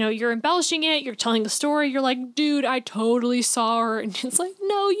thing. You know, you're embellishing it, you're telling the story, you're like, dude, I totally saw her. And it's like,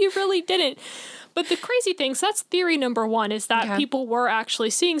 no, you really didn't. But the crazy thing, so that's theory number 1, is that people were actually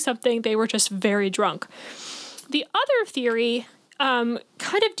seeing something. They were just very drunk. The other theory kind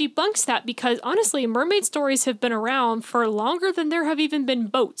of debunks that because, honestly, mermaid stories have been around for longer than there have even been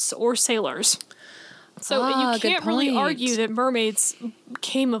boats or sailers. So you can't really argue that mermaids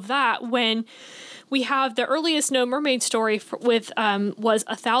came of that when we have the earliest known mermaid story was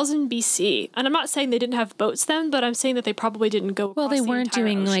 1000 BC. And I'm not saying they didn't have boats then, but I'm saying that they probably didn't go across they weren't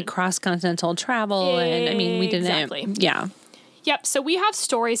doing ocean. Like cross-continental travel. And I mean, we didn't. Exactly. Yeah. Yep. So we have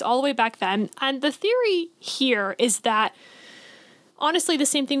stories all the way back then. And the theory here is that, honestly, the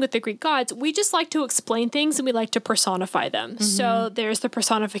same thing with the Greek gods. We just like to explain things and we like to personify them. So there's the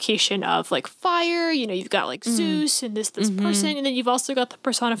personification of like fire. You know, you've got like Zeus and this person. And then you've also got the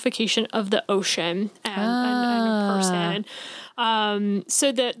personification of the ocean and a person.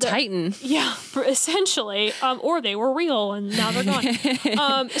 So the Titan. Yeah, essentially. Or they were real and now they're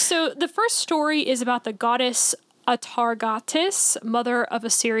gone. So the first story is about the goddess Atargatis, mother of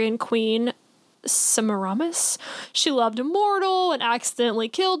Assyrian queen Semiramis. She loved a mortal and accidentally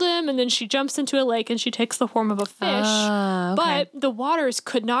killed him, and then she jumps into a lake and she takes the form of a fish. Okay. But the waters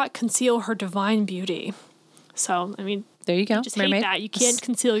could not conceal her divine beauty. So, I mean, there you go. Just hate that. You can't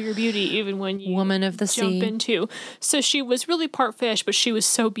conceal your beauty even when you woman of the jump sea. into. So she was really part fish, but she was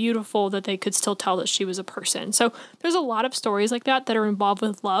so beautiful that they could still tell that she was a person. So there's a lot of stories like that are involved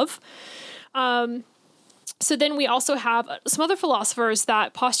with love. So then we also have some other philosophers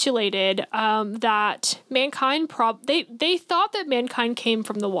that postulated that mankind they thought that mankind came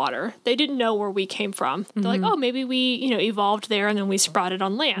from the water. They didn't know where we came from. They're like, oh, maybe we evolved there and then we sprouted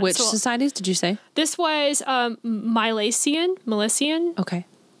on land. Which societies did you say? This was Milesian. Okay.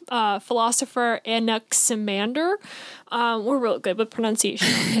 Philosopher Anaximander. We're real good with pronunciation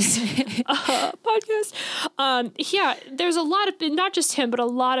on this podcast. Yeah, there's a lot of, not just him, but a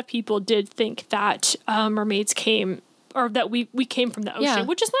lot of people did think that mermaids came, or that we came from the ocean,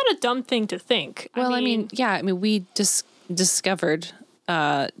 which is not a dumb thing to think. Well, I mean we discovered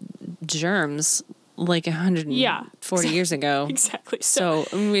germs like 140 years ago. Exactly. So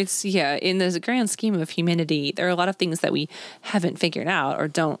it's, in the grand scheme of humanity, there are a lot of things that we haven't figured out or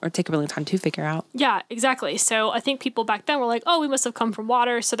take a really long time to figure out. Yeah, exactly. So I think people back then were like, oh, we must have come from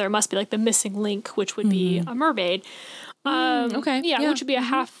water. So there must be like the missing link, which would be a mermaid. Okay. Yeah, which would be a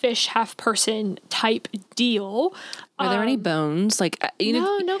half fish, half person type deal. Are there any bones? Like,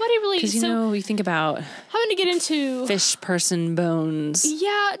 no, nobody really. Because, you think about having to get into fish person bones.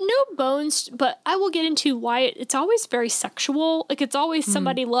 Yeah, no bones, but I will get into why it's always very sexual. Like, it's always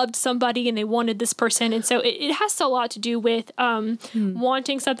somebody loved somebody and they wanted this person. And so it has a lot to do with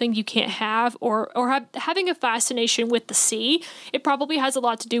wanting something you can't have or having a fascination with the sea. It probably has a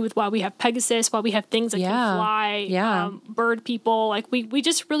lot to do with why we have Pegasus, why we have things that can fly. bird people. Like we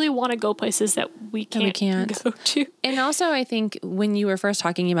just really want to go places that we can't go to. And also, I think when you were first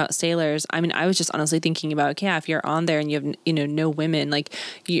talking about sailors, I mean, I was just honestly thinking about, if you're on there and you have, no women, like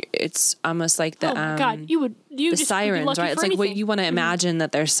it's almost like the, God, the sirens, right? It's like what you want to imagine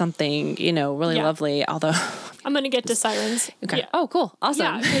that there's something, really lovely, although I'm going to get to sirens. Okay. Yeah. Oh, cool. Awesome.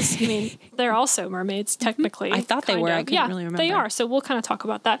 Yeah. Because, they're also mermaids, technically. I thought they were. I couldn't really remember. They are. So we'll kind of talk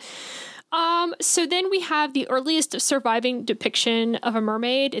about that. So then we have the earliest surviving depiction of a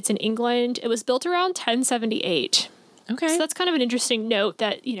mermaid. It's in England. It was built around 1078. Okay. So that's kind of an interesting note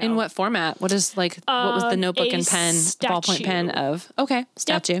that, In what format? What is what was the notebook and pen, ballpoint pen of? Okay.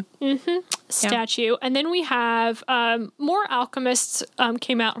 Statue. Yep. Mm-hmm. Statue. Yeah. And then we have more alchemists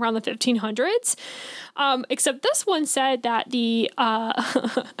came out around the 1500s. Except this one said that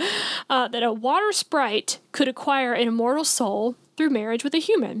that a water sprite could acquire an immortal soul through marriage with a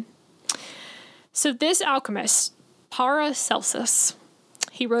human. So this alchemist, Paracelsus,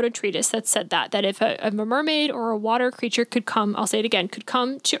 he wrote a treatise that said that if a mermaid or a water creature could come, I'll say it again, could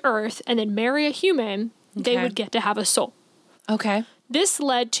come to Earth and then marry a human, they would get to have a soul. Okay.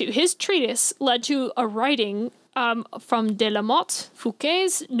 His treatise led to a writing from de la Motte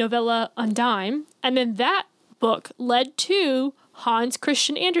Fouquet's novella Undine, and then that book led to Hans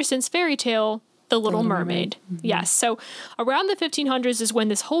Christian Andersen's fairy tale, The Little Mermaid. Mm-hmm. Yes. So around the 1500s is when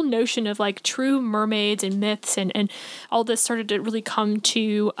this whole notion of like true mermaids and myths and all this started to really come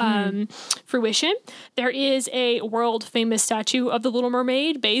to fruition. There is a world famous statue of the Little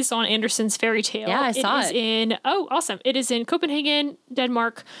Mermaid based on Andersen's fairy tale. Yeah, I saw it. Awesome. It is in Copenhagen,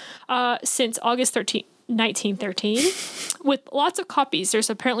 Denmark, since August 1913 with lots of copies. There's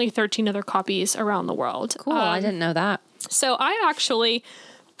apparently 13 other copies around the world. Cool. I didn't know that. So I actually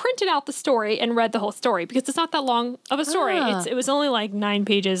printed out the story and read the whole story because it's not that long of a story. It was only like 9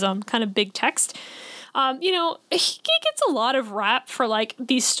 pages on kind of big text. He gets a lot of rap for like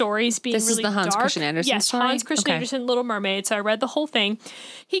these stories being really dark. This is the Hans Christian Andersen story? Yes, Hans Christian Andersen, Little Mermaid. So I read the whole thing.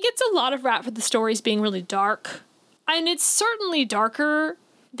 He gets a lot of rap for the stories being really dark. And it's certainly darker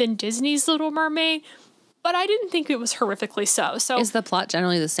than Disney's Little Mermaid, but I didn't think it was horrifically so. So is the plot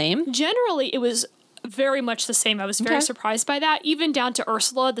generally the same? Generally, it was very much the same. I was very surprised by that. Even down to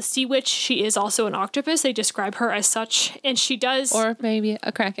Ursula, the sea witch, she is also an octopus. They describe her as such, and she does... Or maybe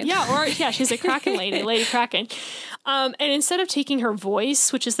a kraken. She's a kraken lady kraken. And instead of taking her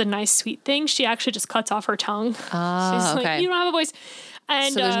voice, which is the nice, sweet thing, she actually just cuts off her tongue. She's like, you don't have a voice.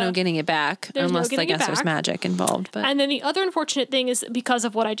 And, so there's no getting it back, unless I guess there's magic involved. But. And then the other unfortunate thing is because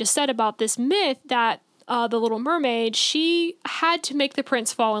of what I just said about this myth that the Little Mermaid, she had to make the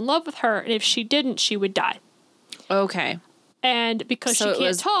prince fall in love with her, and if she didn't, she would die. Okay. And because she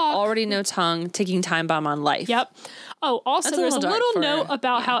can't talk... already no tongue, ticking time bomb on life. Yep. Oh, also, there's a little note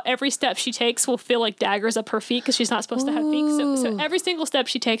about how every step she takes will feel like daggers up her feet because she's not supposed to have feet. So every single step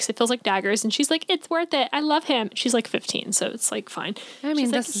she takes, it feels like daggers. And she's like, it's worth it. I love him. She's like 15, so it's like fine. I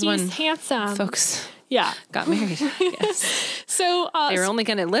mean, this is when he's handsome. Folks Yeah. Got married, I guess. So they were only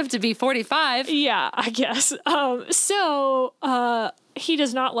going to live to be 45. Yeah, I guess. He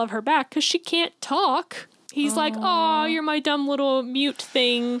does not love her back because she can't talk. He's like, oh, you're my dumb little mute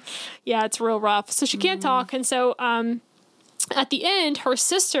thing. Yeah, it's real rough. So she can't talk. And so at the end, her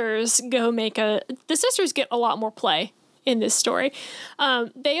sisters the sisters get a lot more play in this story.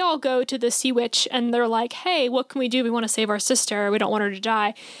 They all go to the sea witch and they're like, hey, what can we do? We want to save our sister. We don't want her to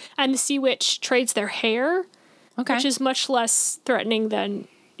die. And the sea witch trades their hair, which is much less threatening than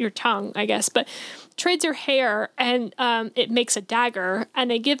your tongue, I guess, but trades her hair and it makes a dagger. And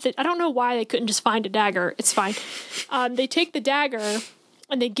they give I don't know why they couldn't just find a dagger. It's fine. They take the dagger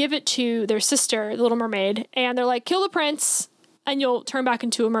and they give it to their sister, the Little Mermaid, and they're like, kill the prince and you'll turn back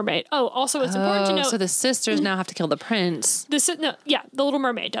into a mermaid. Oh, also it's important to note. So the sisters now have to kill the prince. The Little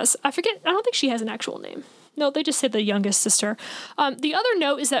Mermaid does. I don't think she has an actual name. No, they just say the youngest sister. The other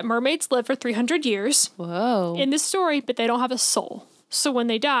note is that mermaids live for 300 years. Whoa. In this story, but they don't have a soul. So when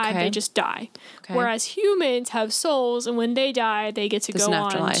they die, they just die. Okay. Whereas humans have souls, and when they die, they get to go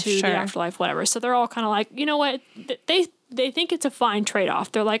on to the afterlife, whatever. So they're all kind of like, you know what? They think it's a fine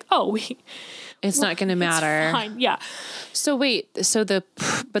trade-off. They're like, it's not going to matter. Fine. Yeah. So wait,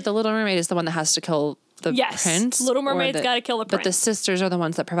 but the Little Mermaid is the one that has to kill the prince? Little Mermaid's got to kill the prince. But the sisters are the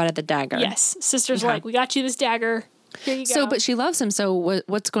ones that provided the dagger. Yes. Sisters are like, we got you this dagger. Here you go. So, but she loves him. So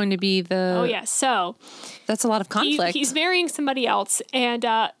what's going to be the... Oh, yeah. So... That's a lot of conflict. He's marrying somebody else, and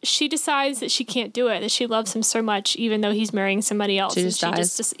she decides that she can't do it, that she loves him so much, even though he's marrying somebody else. She just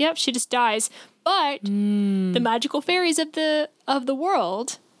dies? She just dies. But the magical fairies of the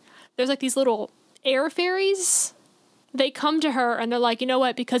world, there's like these little air fairies. they come to her and they're like, you know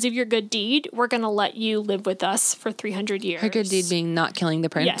what? Because of your good deed, we're going to let you live with us for 300 years. Her good deed being not killing the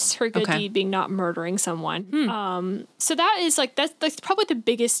prince? Yes, her good deed being not murdering someone. So that is like, that's probably the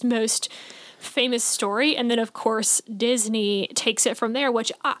biggest, most famous story. And then, of course, Disney takes it from there,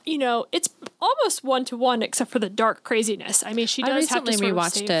 which, it's almost one-to-one except for the dark craziness. I mean, she does have to recently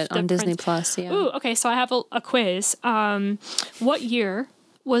rewatched it on Disney Plus, yeah. Ooh, okay, so I have a quiz. What year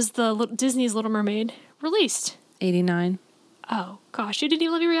was Disney's Little Mermaid released? 89. Oh, gosh. You didn't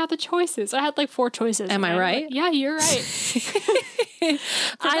even let me read out the choices. I had like 4 choices. Am I right? Yeah, you're right.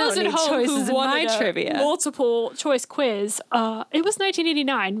 I don't need choices in my trivia. Multiple choice quiz. It was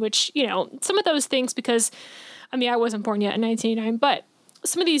 1989, which, some of those things, because, I wasn't born yet in 1989, but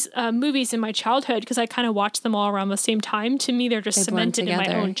some of these movies in my childhood, because I kind of watched them all around the same time, to me, they're just cemented in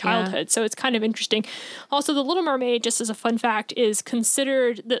my own childhood. Yeah. So it's kind of interesting. Also, The Little Mermaid, just as a fun fact, is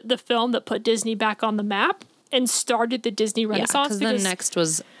considered the film that put Disney back on the map and started the Disney Renaissance. Yeah, because the next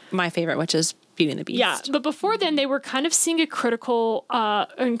was my favorite, which is Beauty and the Beast. Yeah, but before then, they were kind of seeing a critical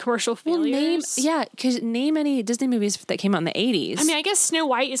and commercial failures. Because name any Disney movies that came out in the 80s. I guess Snow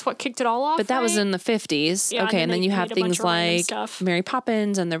White is what kicked it all off, but that was in the 50s. Yeah, okay, and then you have things like Mary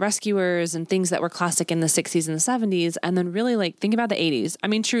Poppins and The Rescuers and things that were classic in the 60s and the 70s. And then really, think about the 80s.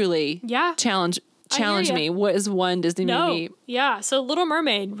 Truly, challenge me. What is one Disney movie? Yeah. So Little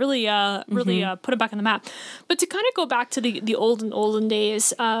Mermaid really put it back on the map. But to kind of go back to the olden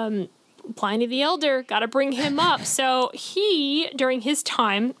days, Pliny the Elder, got to bring him up. So during his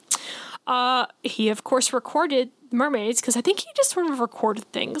time, he of course recorded Mermaids, because I think he just sort of recorded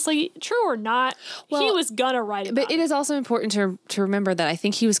things. Like, true or not, he was gonna write about it. But it is also important to remember that I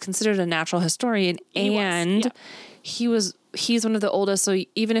think he was considered a natural historian, he's one of the oldest, so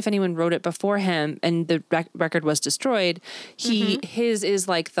even if anyone wrote it before him and the record was destroyed, his is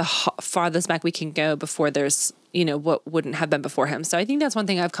like the farthest back we can go before there's, what wouldn't have been before him. So I think that's one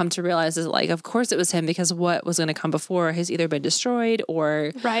thing I've come to realize is of course it was him, because what was going to come before has either been destroyed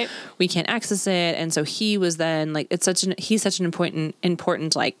or we can't access it. And so he was then he's such an important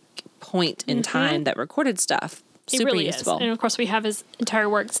point in time that recorded stuff. He really useful. Is. And of course, we have his entire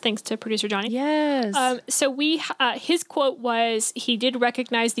works thanks to producer Johnny. Yes. So his quote was, he did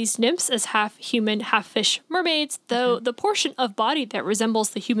recognize these nymphs as half human, half fish mermaids, though the portion of body that resembles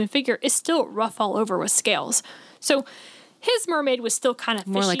the human figure is still rough all over with scales. So his mermaid was still kind of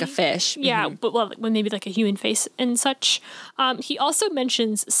fishy. More like a fish. Yeah, but maybe like a human face and such. He also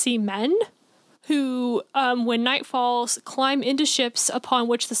mentions sea men who, when night falls, climb into ships upon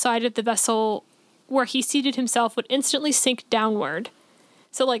which the side of the vessel where he seated himself would instantly sink downward.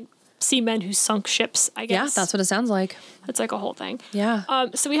 So like seamen who sunk ships, I guess. Yeah, that's what it sounds like. That's like a whole thing. Yeah.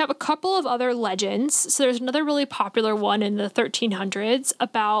 So we have a couple of other legends. So there's another really popular one in the 1300s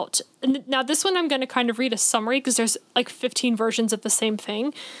about, now this one I'm going to kind of read a summary because there's like 15 versions of the same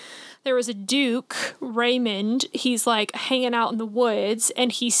thing. There was a Duke, Raymond, he's like hanging out in the woods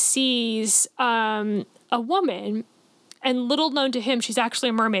and he sees a woman, and little known to him, she's actually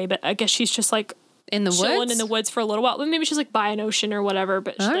a mermaid, but I guess she's just like in the chilling woods? In the woods for a little while. Maybe she's like by an ocean or whatever,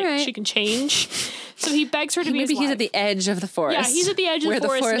 but she can change. So he begs her to be his wife. Maybe he's at the edge of the forest. Yeah, he's at the edge of the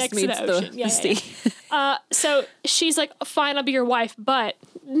forest next to the ocean. The sea. So she's like, fine, I'll be your wife. But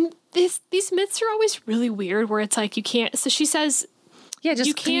these myths are always really weird where it's like you can't. So she says, yeah,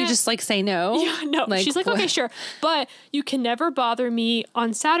 can you just say no? Yeah, no. She's like, okay, sure. But you can never bother me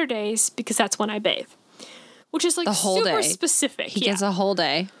on Saturdays because that's when I bathe. Which is like the whole super day. Specific. He gets a whole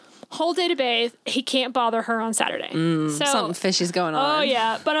day. Whole day to bathe. He can't bother her on Saturday. So something fishy's going on. Oh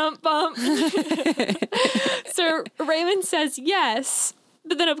yeah, So Raymond says yes,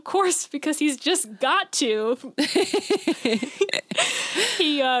 but then of course because he's just got to,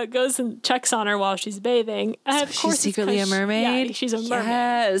 he goes and checks on her while she's bathing. And of course, she's secretly a mermaid. Yeah, she's a mermaid.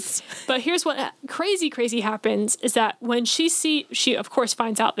 Yes. But here's what crazy happens is that when she of course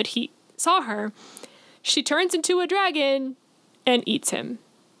finds out that he saw her, she turns into a dragon and eats him.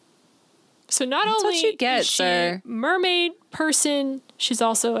 So not only is she mermaid person, she's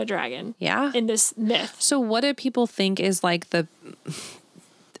also a dragon. Yeah. In this myth. So what do people think is like the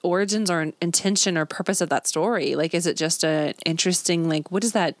origins or intention or purpose of that story? Like, is it just an interesting, like, what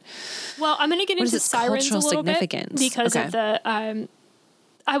is that? Well, I'm going to get into sirens a little bit because of the,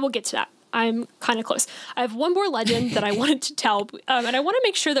 I will get to that. I'm kind of close. I have one more legend that I wanted to tell, and I want to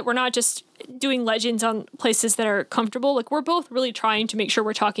make sure that we're not just doing legends on places that are comfortable. Like, we're both really trying to make sure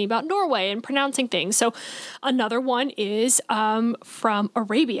we're talking about Norway and pronouncing things. So another one is from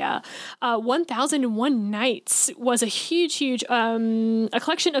Arabia. 1001 Nights was a huge a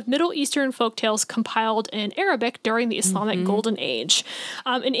collection of Middle Eastern folktales compiled in Arabic during the Islamic Golden Age.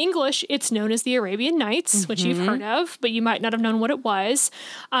 In English, it's known as the Arabian Nights, which you've heard of, but you might not have known what it was.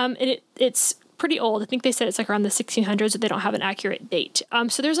 And it's pretty old. I think they said it's like around the 1600s, but they don't have an accurate date.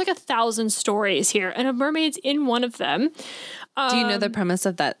 So there's like 1,000 stories here, and a mermaid's in one of them. Do you know the premise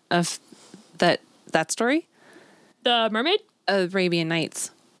of that that story? The mermaid? Arabian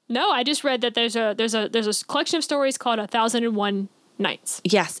Nights. No, I just read that there's a collection of stories called 1001 Nights.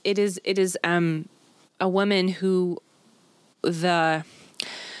 Yes, it is a woman who now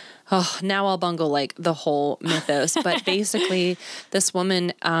I'll bungle like the whole mythos, but basically this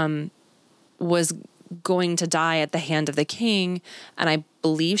woman was going to die at the hand of the king, and I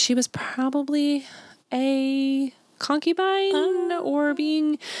believe she was probably a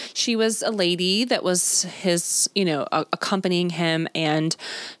concubine she was a lady that was his, accompanying him, and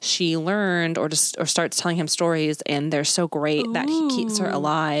she learned or starts telling him stories, and they're so great that he keeps her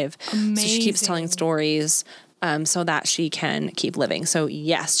alive. Amazing. So she keeps telling stories so that she can keep living. So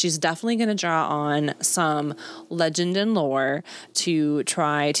yes, she's definitely going to draw on some legend and lore to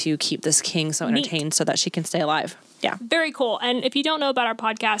try to keep this king so entertained so that she can stay alive. Yeah. Very cool. And if you don't know about our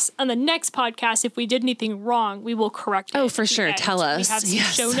podcast, on the next podcast, if we did anything wrong, we will correct it. Oh, for sure. Tell us. We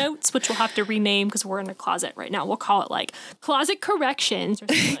have some show notes, which we'll have to rename because we're in a closet right now. We'll call it like Closet Corrections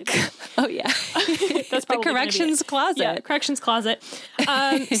or something like that. Oh, yeah. That's probably the Corrections Closet. Yeah, Corrections Closet.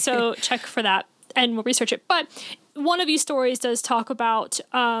 So check for that and we'll research it. But one of these stories does talk about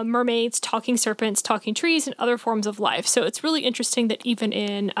mermaids, talking serpents, talking trees, and other forms of life. So it's really interesting that even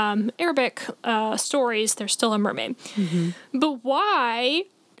in Arabic stories, there's still a mermaid. Mm-hmm. But why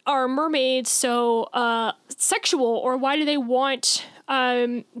are mermaids so sexual, or why do they want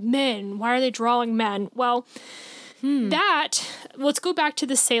men? Why are they drawing men? Well, let's go back to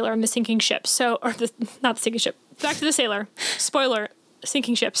the sailor and the sinking ship. Not the sinking ship. Back to the sailor. Spoiler.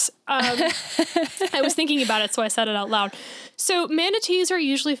 Sinking ships. I was thinking about it, so I said it out loud. So manatees are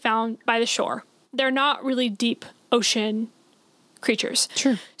usually found by the shore. They're not really deep ocean creatures.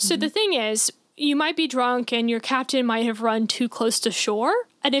 Sure. So the thing is, you might be drunk and your captain might have run too close to shore.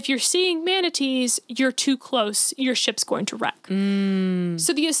 And if you're seeing manatees, you're too close, your ship's going to wreck.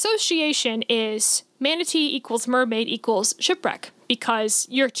 So the association is manatee equals mermaid equals shipwreck, because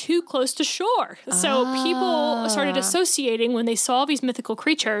you're too close to shore. So people started associating when they saw these mythical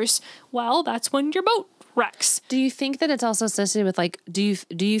creatures, well, that's when your boat wrecks. Do you think that it's also associated with, like, do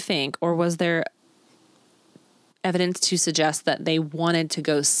you think, or was there evidence to suggest that they wanted to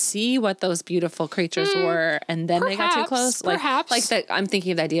go see what those beautiful creatures were, and then they got too close? Perhaps. Like that. I'm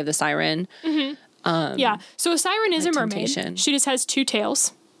thinking of the idea of the siren. Mm-hmm. Yeah. So a siren is a mermaid. Temptation. She just has two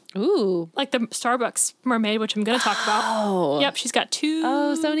tails. Ooh. Like the Starbucks mermaid, which I'm going to talk about. Oh. Yep, she's got two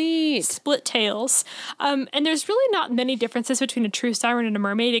so neat. Split tails. And there's really not many differences between a true siren and a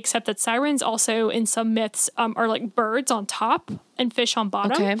mermaid, except that sirens also, in some myths, are like birds on top and fish on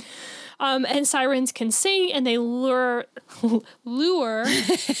bottom. Okay. And sirens can sing, and they lure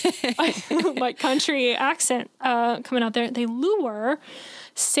my country accent coming out there. They lure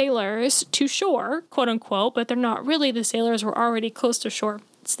sailors to shore, quote unquote, but they're not really. The sailors were already close to shore.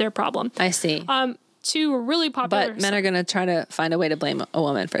 It's their problem. I see. Two really popular. But men are going to try to find a way to blame a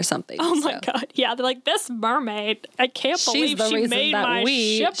woman for something. Oh my God. Yeah. They're like, this mermaid, I can't believe she made my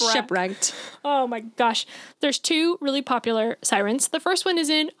shipwrecked. Oh my gosh. There's two really popular sirens. The first one is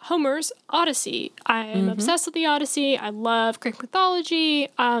in Homer's Odyssey. I'm obsessed with the Odyssey. I love Greek mythology.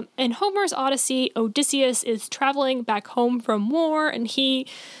 In Homer's Odyssey, Odysseus is traveling back home from war, and he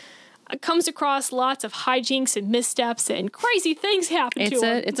comes across lots of hijinks and missteps, and crazy things happen to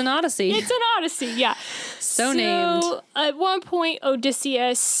him. It's an Odyssey. It's an Odyssey, yeah. So named. At one point,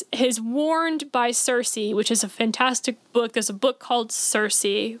 Odysseus is warned by Circe, which is a fantastic book. There's a book called Circe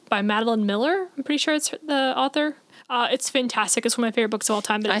by Madeline Miller. I'm pretty sure it's the author. It's fantastic. It's one of my favorite books of all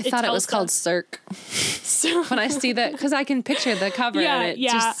time. But I thought it was called Cirque. So when I see that, because I can picture the cover and it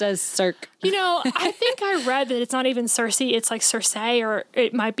just says Cirque. I think I read that it's not even Circe. It's like Circe, or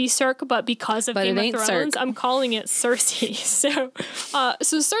it might be Cirque, but because of Game of Thrones, I'm calling it Circe. So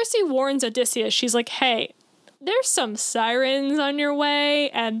Circe warns Odysseus. She's like, hey, there's some sirens on your way,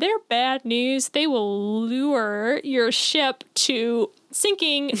 and they're bad news. They will lure your ship to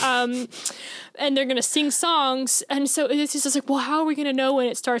sinking, and they're going to sing songs. And so it's just like, well, how are we going to know when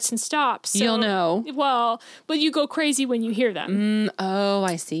it starts and stops? So, you'll know. Well, but you go crazy when you hear them. Oh,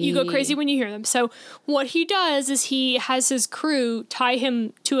 I see. You go crazy when you hear them. So what he does is he has his crew tie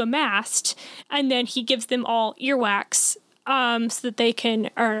him to a mast, and then he gives them all earwax. So that they can,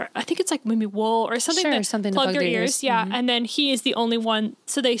 or I think it's like maybe wool or something that something plug to their ears. Yeah. And then he is the only one.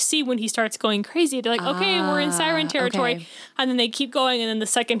 So they see when he starts going crazy, they're like, okay, we're in siren territory. Okay. And then they keep going. And then the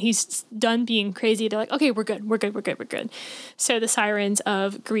second he's done being crazy, they're like, okay, we're good. We're good. We're good. We're good. So the sirens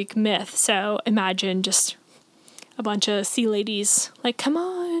of Greek myth. So imagine just a bunch of sea ladies like, come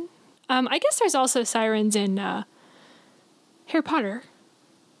on. I guess there's also sirens in Harry Potter.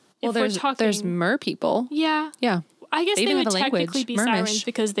 Well, there's mer people. Yeah. Yeah. I guess they would technically be Mermish. sirens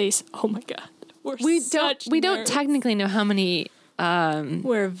because they. Oh my god, we don't technically know how many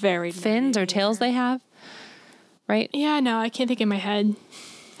we're very fins or tails they have, right? Yeah, no, I can't think in my head.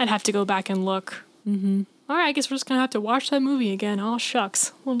 I'd have to go back and look. Mm-hmm. All right, I guess we're just gonna have to watch that movie again. Oh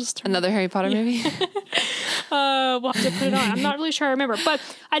shucks, we'll just another Harry Potter movie. We'll have to put it on. I'm not really sure I remember, but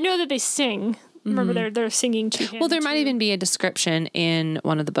I know that they sing. Remember, they're singing to him. Well, there might even be a description in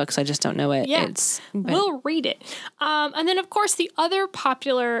one of the books. I just don't know it. Yeah, we'll read it. And then, of course, the other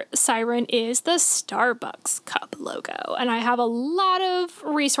popular siren is the Starbucks cup logo. And I have a lot of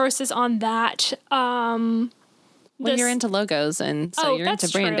resources on that. Well, you're into logos, and so you're into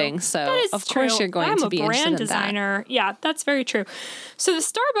branding. True. So, of course, you're going to be interested in that. I'm a brand designer. Yeah, that's very true. So, the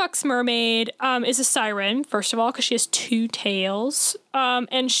Starbucks mermaid is a siren, first of all, because she has two tails.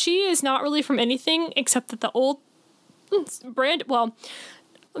 And she is not really from anything except that the old brand... Well,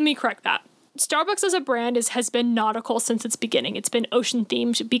 let me correct that. Starbucks as a brand has been nautical since its beginning. It's been ocean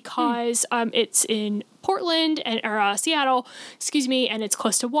themed because it's in Portland or Seattle, and it's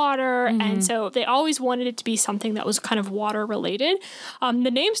close to water. And so they always wanted it to be something that was kind of water related. The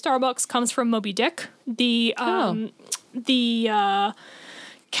name Starbucks comes from Moby Dick. The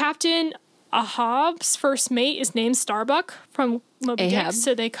Captain Ahab's first mate is named Starbuck from Moby Dick.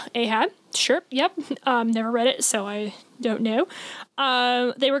 So Ahab. Sure. Yep. Never read it, so I don't know.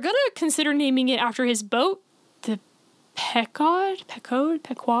 They were going to consider naming it after his boat, the Pequod.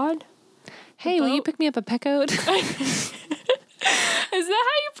 Hey, will you pick me up a Pequod? Is that how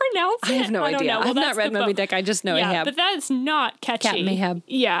you pronounce it? I have no idea. Well, I've not read Moby Dick. I just know Ahab. But that's not catchy. Captain Ahab.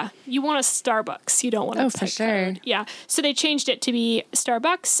 Yeah. You want a Starbucks. You don't want a Pequod. For sure. Yeah. So they changed it to be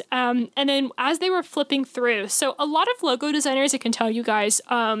Starbucks. And then as they were flipping through, so a lot of logo designers, I can tell you guys,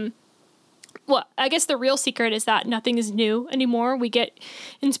 well, I guess the real secret is that nothing is new anymore. We get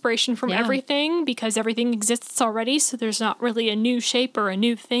inspiration from everything because everything exists already. So there's not really a new shape or a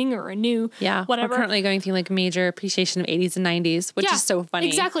new thing or a new whatever. We're currently going through like major appreciation of 80s and 90s, which is so funny.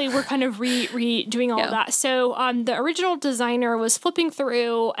 Exactly. We're kind of redoing all of that. So the original designer was flipping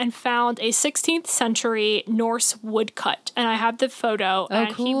through and found a 16th century Norse woodcut. And I have the photo.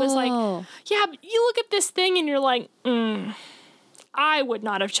 And he was like, yeah, but you look at this thing and you're like, I would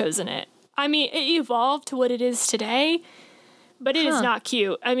not have chosen it. I mean, it evolved to what it is today, but it is not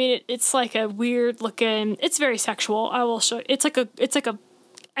cute. I mean, it's like a weird looking, it's very sexual. I will show you. It's like a,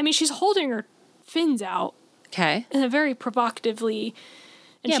 I mean, she's holding her fins out. Okay. In a very provocatively,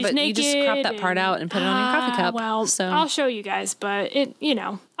 and she's but naked. You just crop that part out and put it on your coffee cup. Well, so. I'll show you guys, but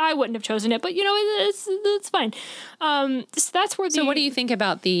I wouldn't have chosen it, but it's fine. So that's where So what do you think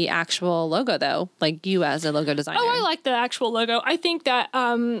about the actual logo though? Like you as a logo designer? Oh, I like the actual logo. I think that,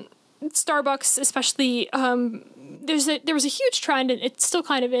 Starbucks, especially, there was a huge trend, and it still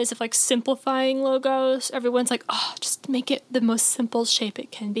kind of is, of like simplifying logos. Everyone's like, oh, just make it the most simple shape it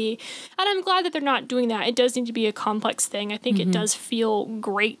can be. And I'm glad that they're not doing that. It does need to be a complex thing. I think it does feel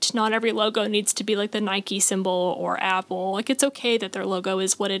great. Not every logo needs to be like the Nike symbol or Apple. Like, it's okay that their logo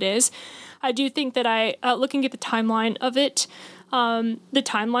is what it is. I do think that looking at the timeline of it, the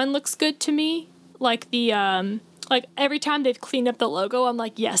timeline looks good to me. Like like every time they've cleaned up the logo, I'm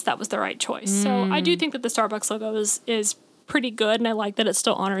like, yes, that was the right choice. So I do think that the Starbucks logo is pretty good, and I like that it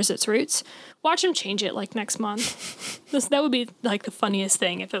still honors its roots. Watch them change it like next month. That would be like the funniest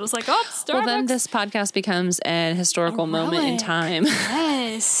thing if it was like, oh, Starbucks. Well, then this podcast becomes an historical moment in time.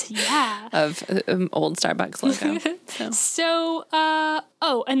 Yes, yeah. Of old Starbucks logo. So,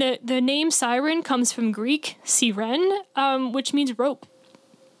 and the name siren comes from Greek siren, which means rope.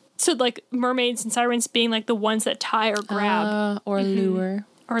 So, like, mermaids and sirens being, like, the ones that tie or grab. Or lure.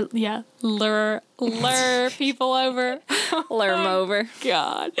 Or, lure people over. Lure them over.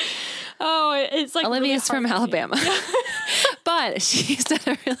 God. Oh, it's like Olivia's really from Alabama. But But she's done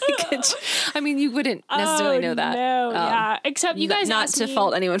a really good I mean, you wouldn't necessarily know that. No, yeah. Except you guys not asked to me,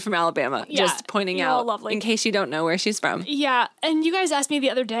 fault anyone from Alabama. Yeah, just pointing you're all out lovely. in case you don't know where she's from. Yeah, and you guys asked me the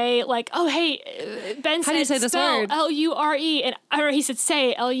other day, like, oh, hey, Ben said How do you say this spell word? L-U-R-E, or he said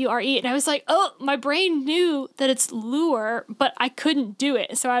say L-U-R-E, and I was like, oh, my brain knew that it's lure, but I couldn't do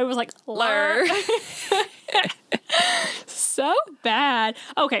it, so I was like, lure. So bad.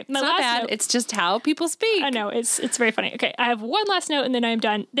 Okay, my It's not last bad. note. It's just how people speak. I know, it's very funny. Okay, I have one last note and then I'm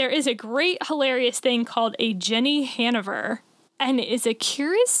done. There is a great, hilarious thing called a Jenny Hanover, and it is a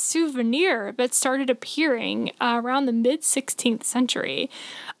curious souvenir that started appearing around the mid-16th century.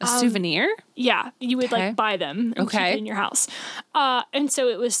 A souvenir? Yeah, you would like buy them and keep it in your house. And so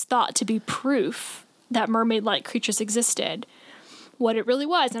it was thought to be proof that mermaid-like creatures existed. What it really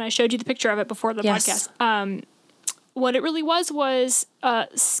was, and I showed you the picture of it before the podcast. What it really was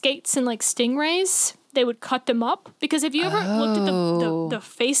skates and like stingrays. They would cut them up because if you ever looked at the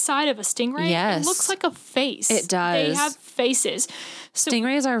face side of a stingray, it looks like a face. It does. They have faces. So,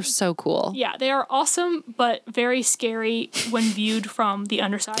 stingrays are so cool. Yeah, they are awesome, but very scary when viewed from the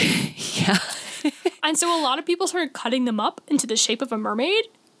underside. Yeah. And so a lot of people started cutting them up into the shape of a mermaid,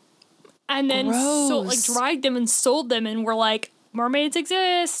 and then dried them and sold them, and were like, mermaids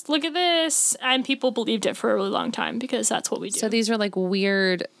exist, look at this. And people believed it for a really long time because that's what we do. So these are like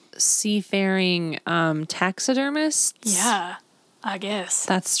weird seafaring taxidermists? Yeah, I guess.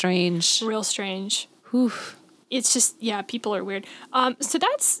 That's strange. Real strange. Oof. It's just, yeah, people are weird. So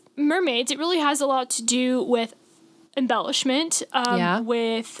that's mermaids. It really has a lot to do with embellishment,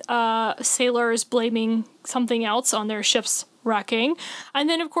 with sailors blaming something else on their ship's wrecking. And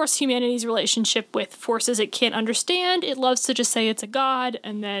then, of course, humanity's relationship with forces it can't understand. It loves to just say it's a god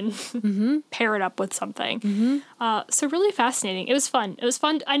and then pair it up with something. So really fascinating. It was fun. It was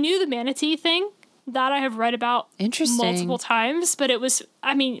fun. I knew the manatee thing that I have read about multiple times, but it was,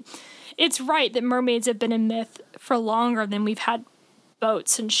 I mean, it's right that mermaids have been a myth for longer than we've had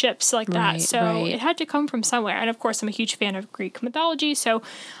boats and ships like that. So it had to come from somewhere. And of course, I'm a huge fan of Greek mythology. So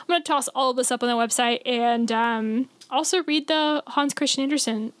I'm going to toss all of this up on the website and also read the Hans Christian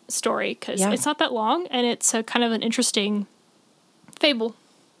Andersen story because it's not that long and it's a kind of an interesting fable.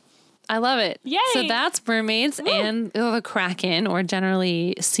 I love it. Yay! So that's mermaids and the Kraken, or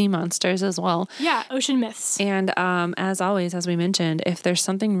generally sea monsters as well. Yeah, ocean myths. And as always, as we mentioned, if there's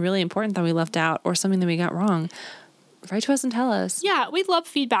something really important that we left out or something that we got wrong, write to us and tell us. Yeah, we love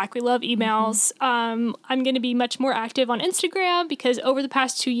feedback. We love emails. I'm going to be much more active on Instagram because over the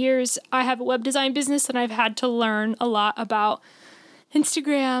past 2 years, I have a web design business and I've had to learn a lot about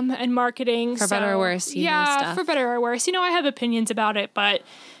Instagram and marketing. For better or worse, you know stuff. For better or worse. You know, I have opinions about it, but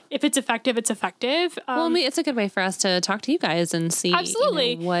if it's effective, it's effective. Well, I mean, it's a good way for us to talk to you guys and see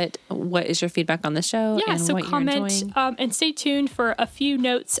absolutely. What is your feedback on the show and so what comment, you're enjoying. And stay tuned for a few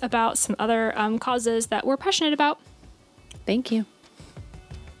notes about some other causes that we're passionate about. Thank you.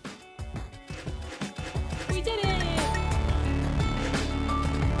 We did it!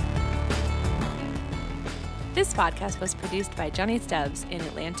 This podcast was produced by Johnny Stubbs in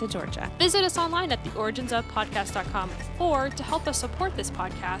Atlanta, Georgia. Visit us online at theoriginsofpodcast.com, or to help us support this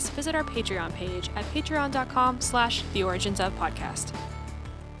podcast, visit our Patreon page at patreon.com/theoriginsofpodcast.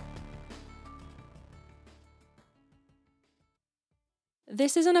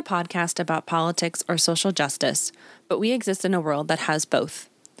 This isn't a podcast about politics or social justice, but we exist in a world that has both.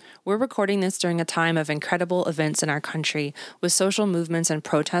 We're recording this during a time of incredible events in our country, with social movements and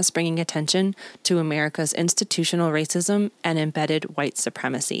protests bringing attention to America's institutional racism and embedded white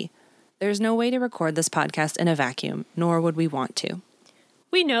supremacy. There's no way to record this podcast in a vacuum, nor would we want to.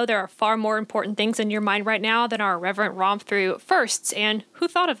 We know there are far more important things in your mind right now than our irreverent romp through firsts and who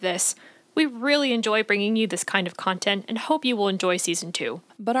thought of this. We really enjoy bringing you this kind of content and hope you will enjoy season 2.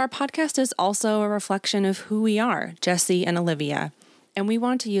 But our podcast is also a reflection of who we are, Jesse and Olivia, and we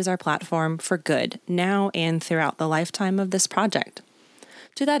want to use our platform for good now and throughout the lifetime of this project.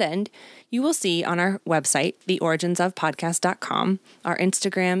 To that end, you will see on our website, theoriginsofpodcast.com, our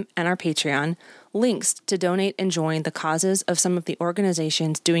Instagram, and our Patreon, links to donate and join the causes of some of the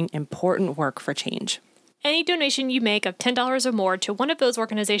organizations doing important work for change. Any donation you make of $10 or more to one of those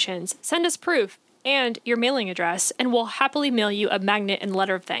organizations, send us proof and your mailing address, and we'll happily mail you a magnet and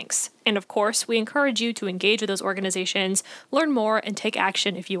letter of thanks. And of course, we encourage you to engage with those organizations, learn more, and take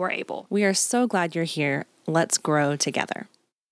action if you are able. We are so glad you're here. Let's grow together.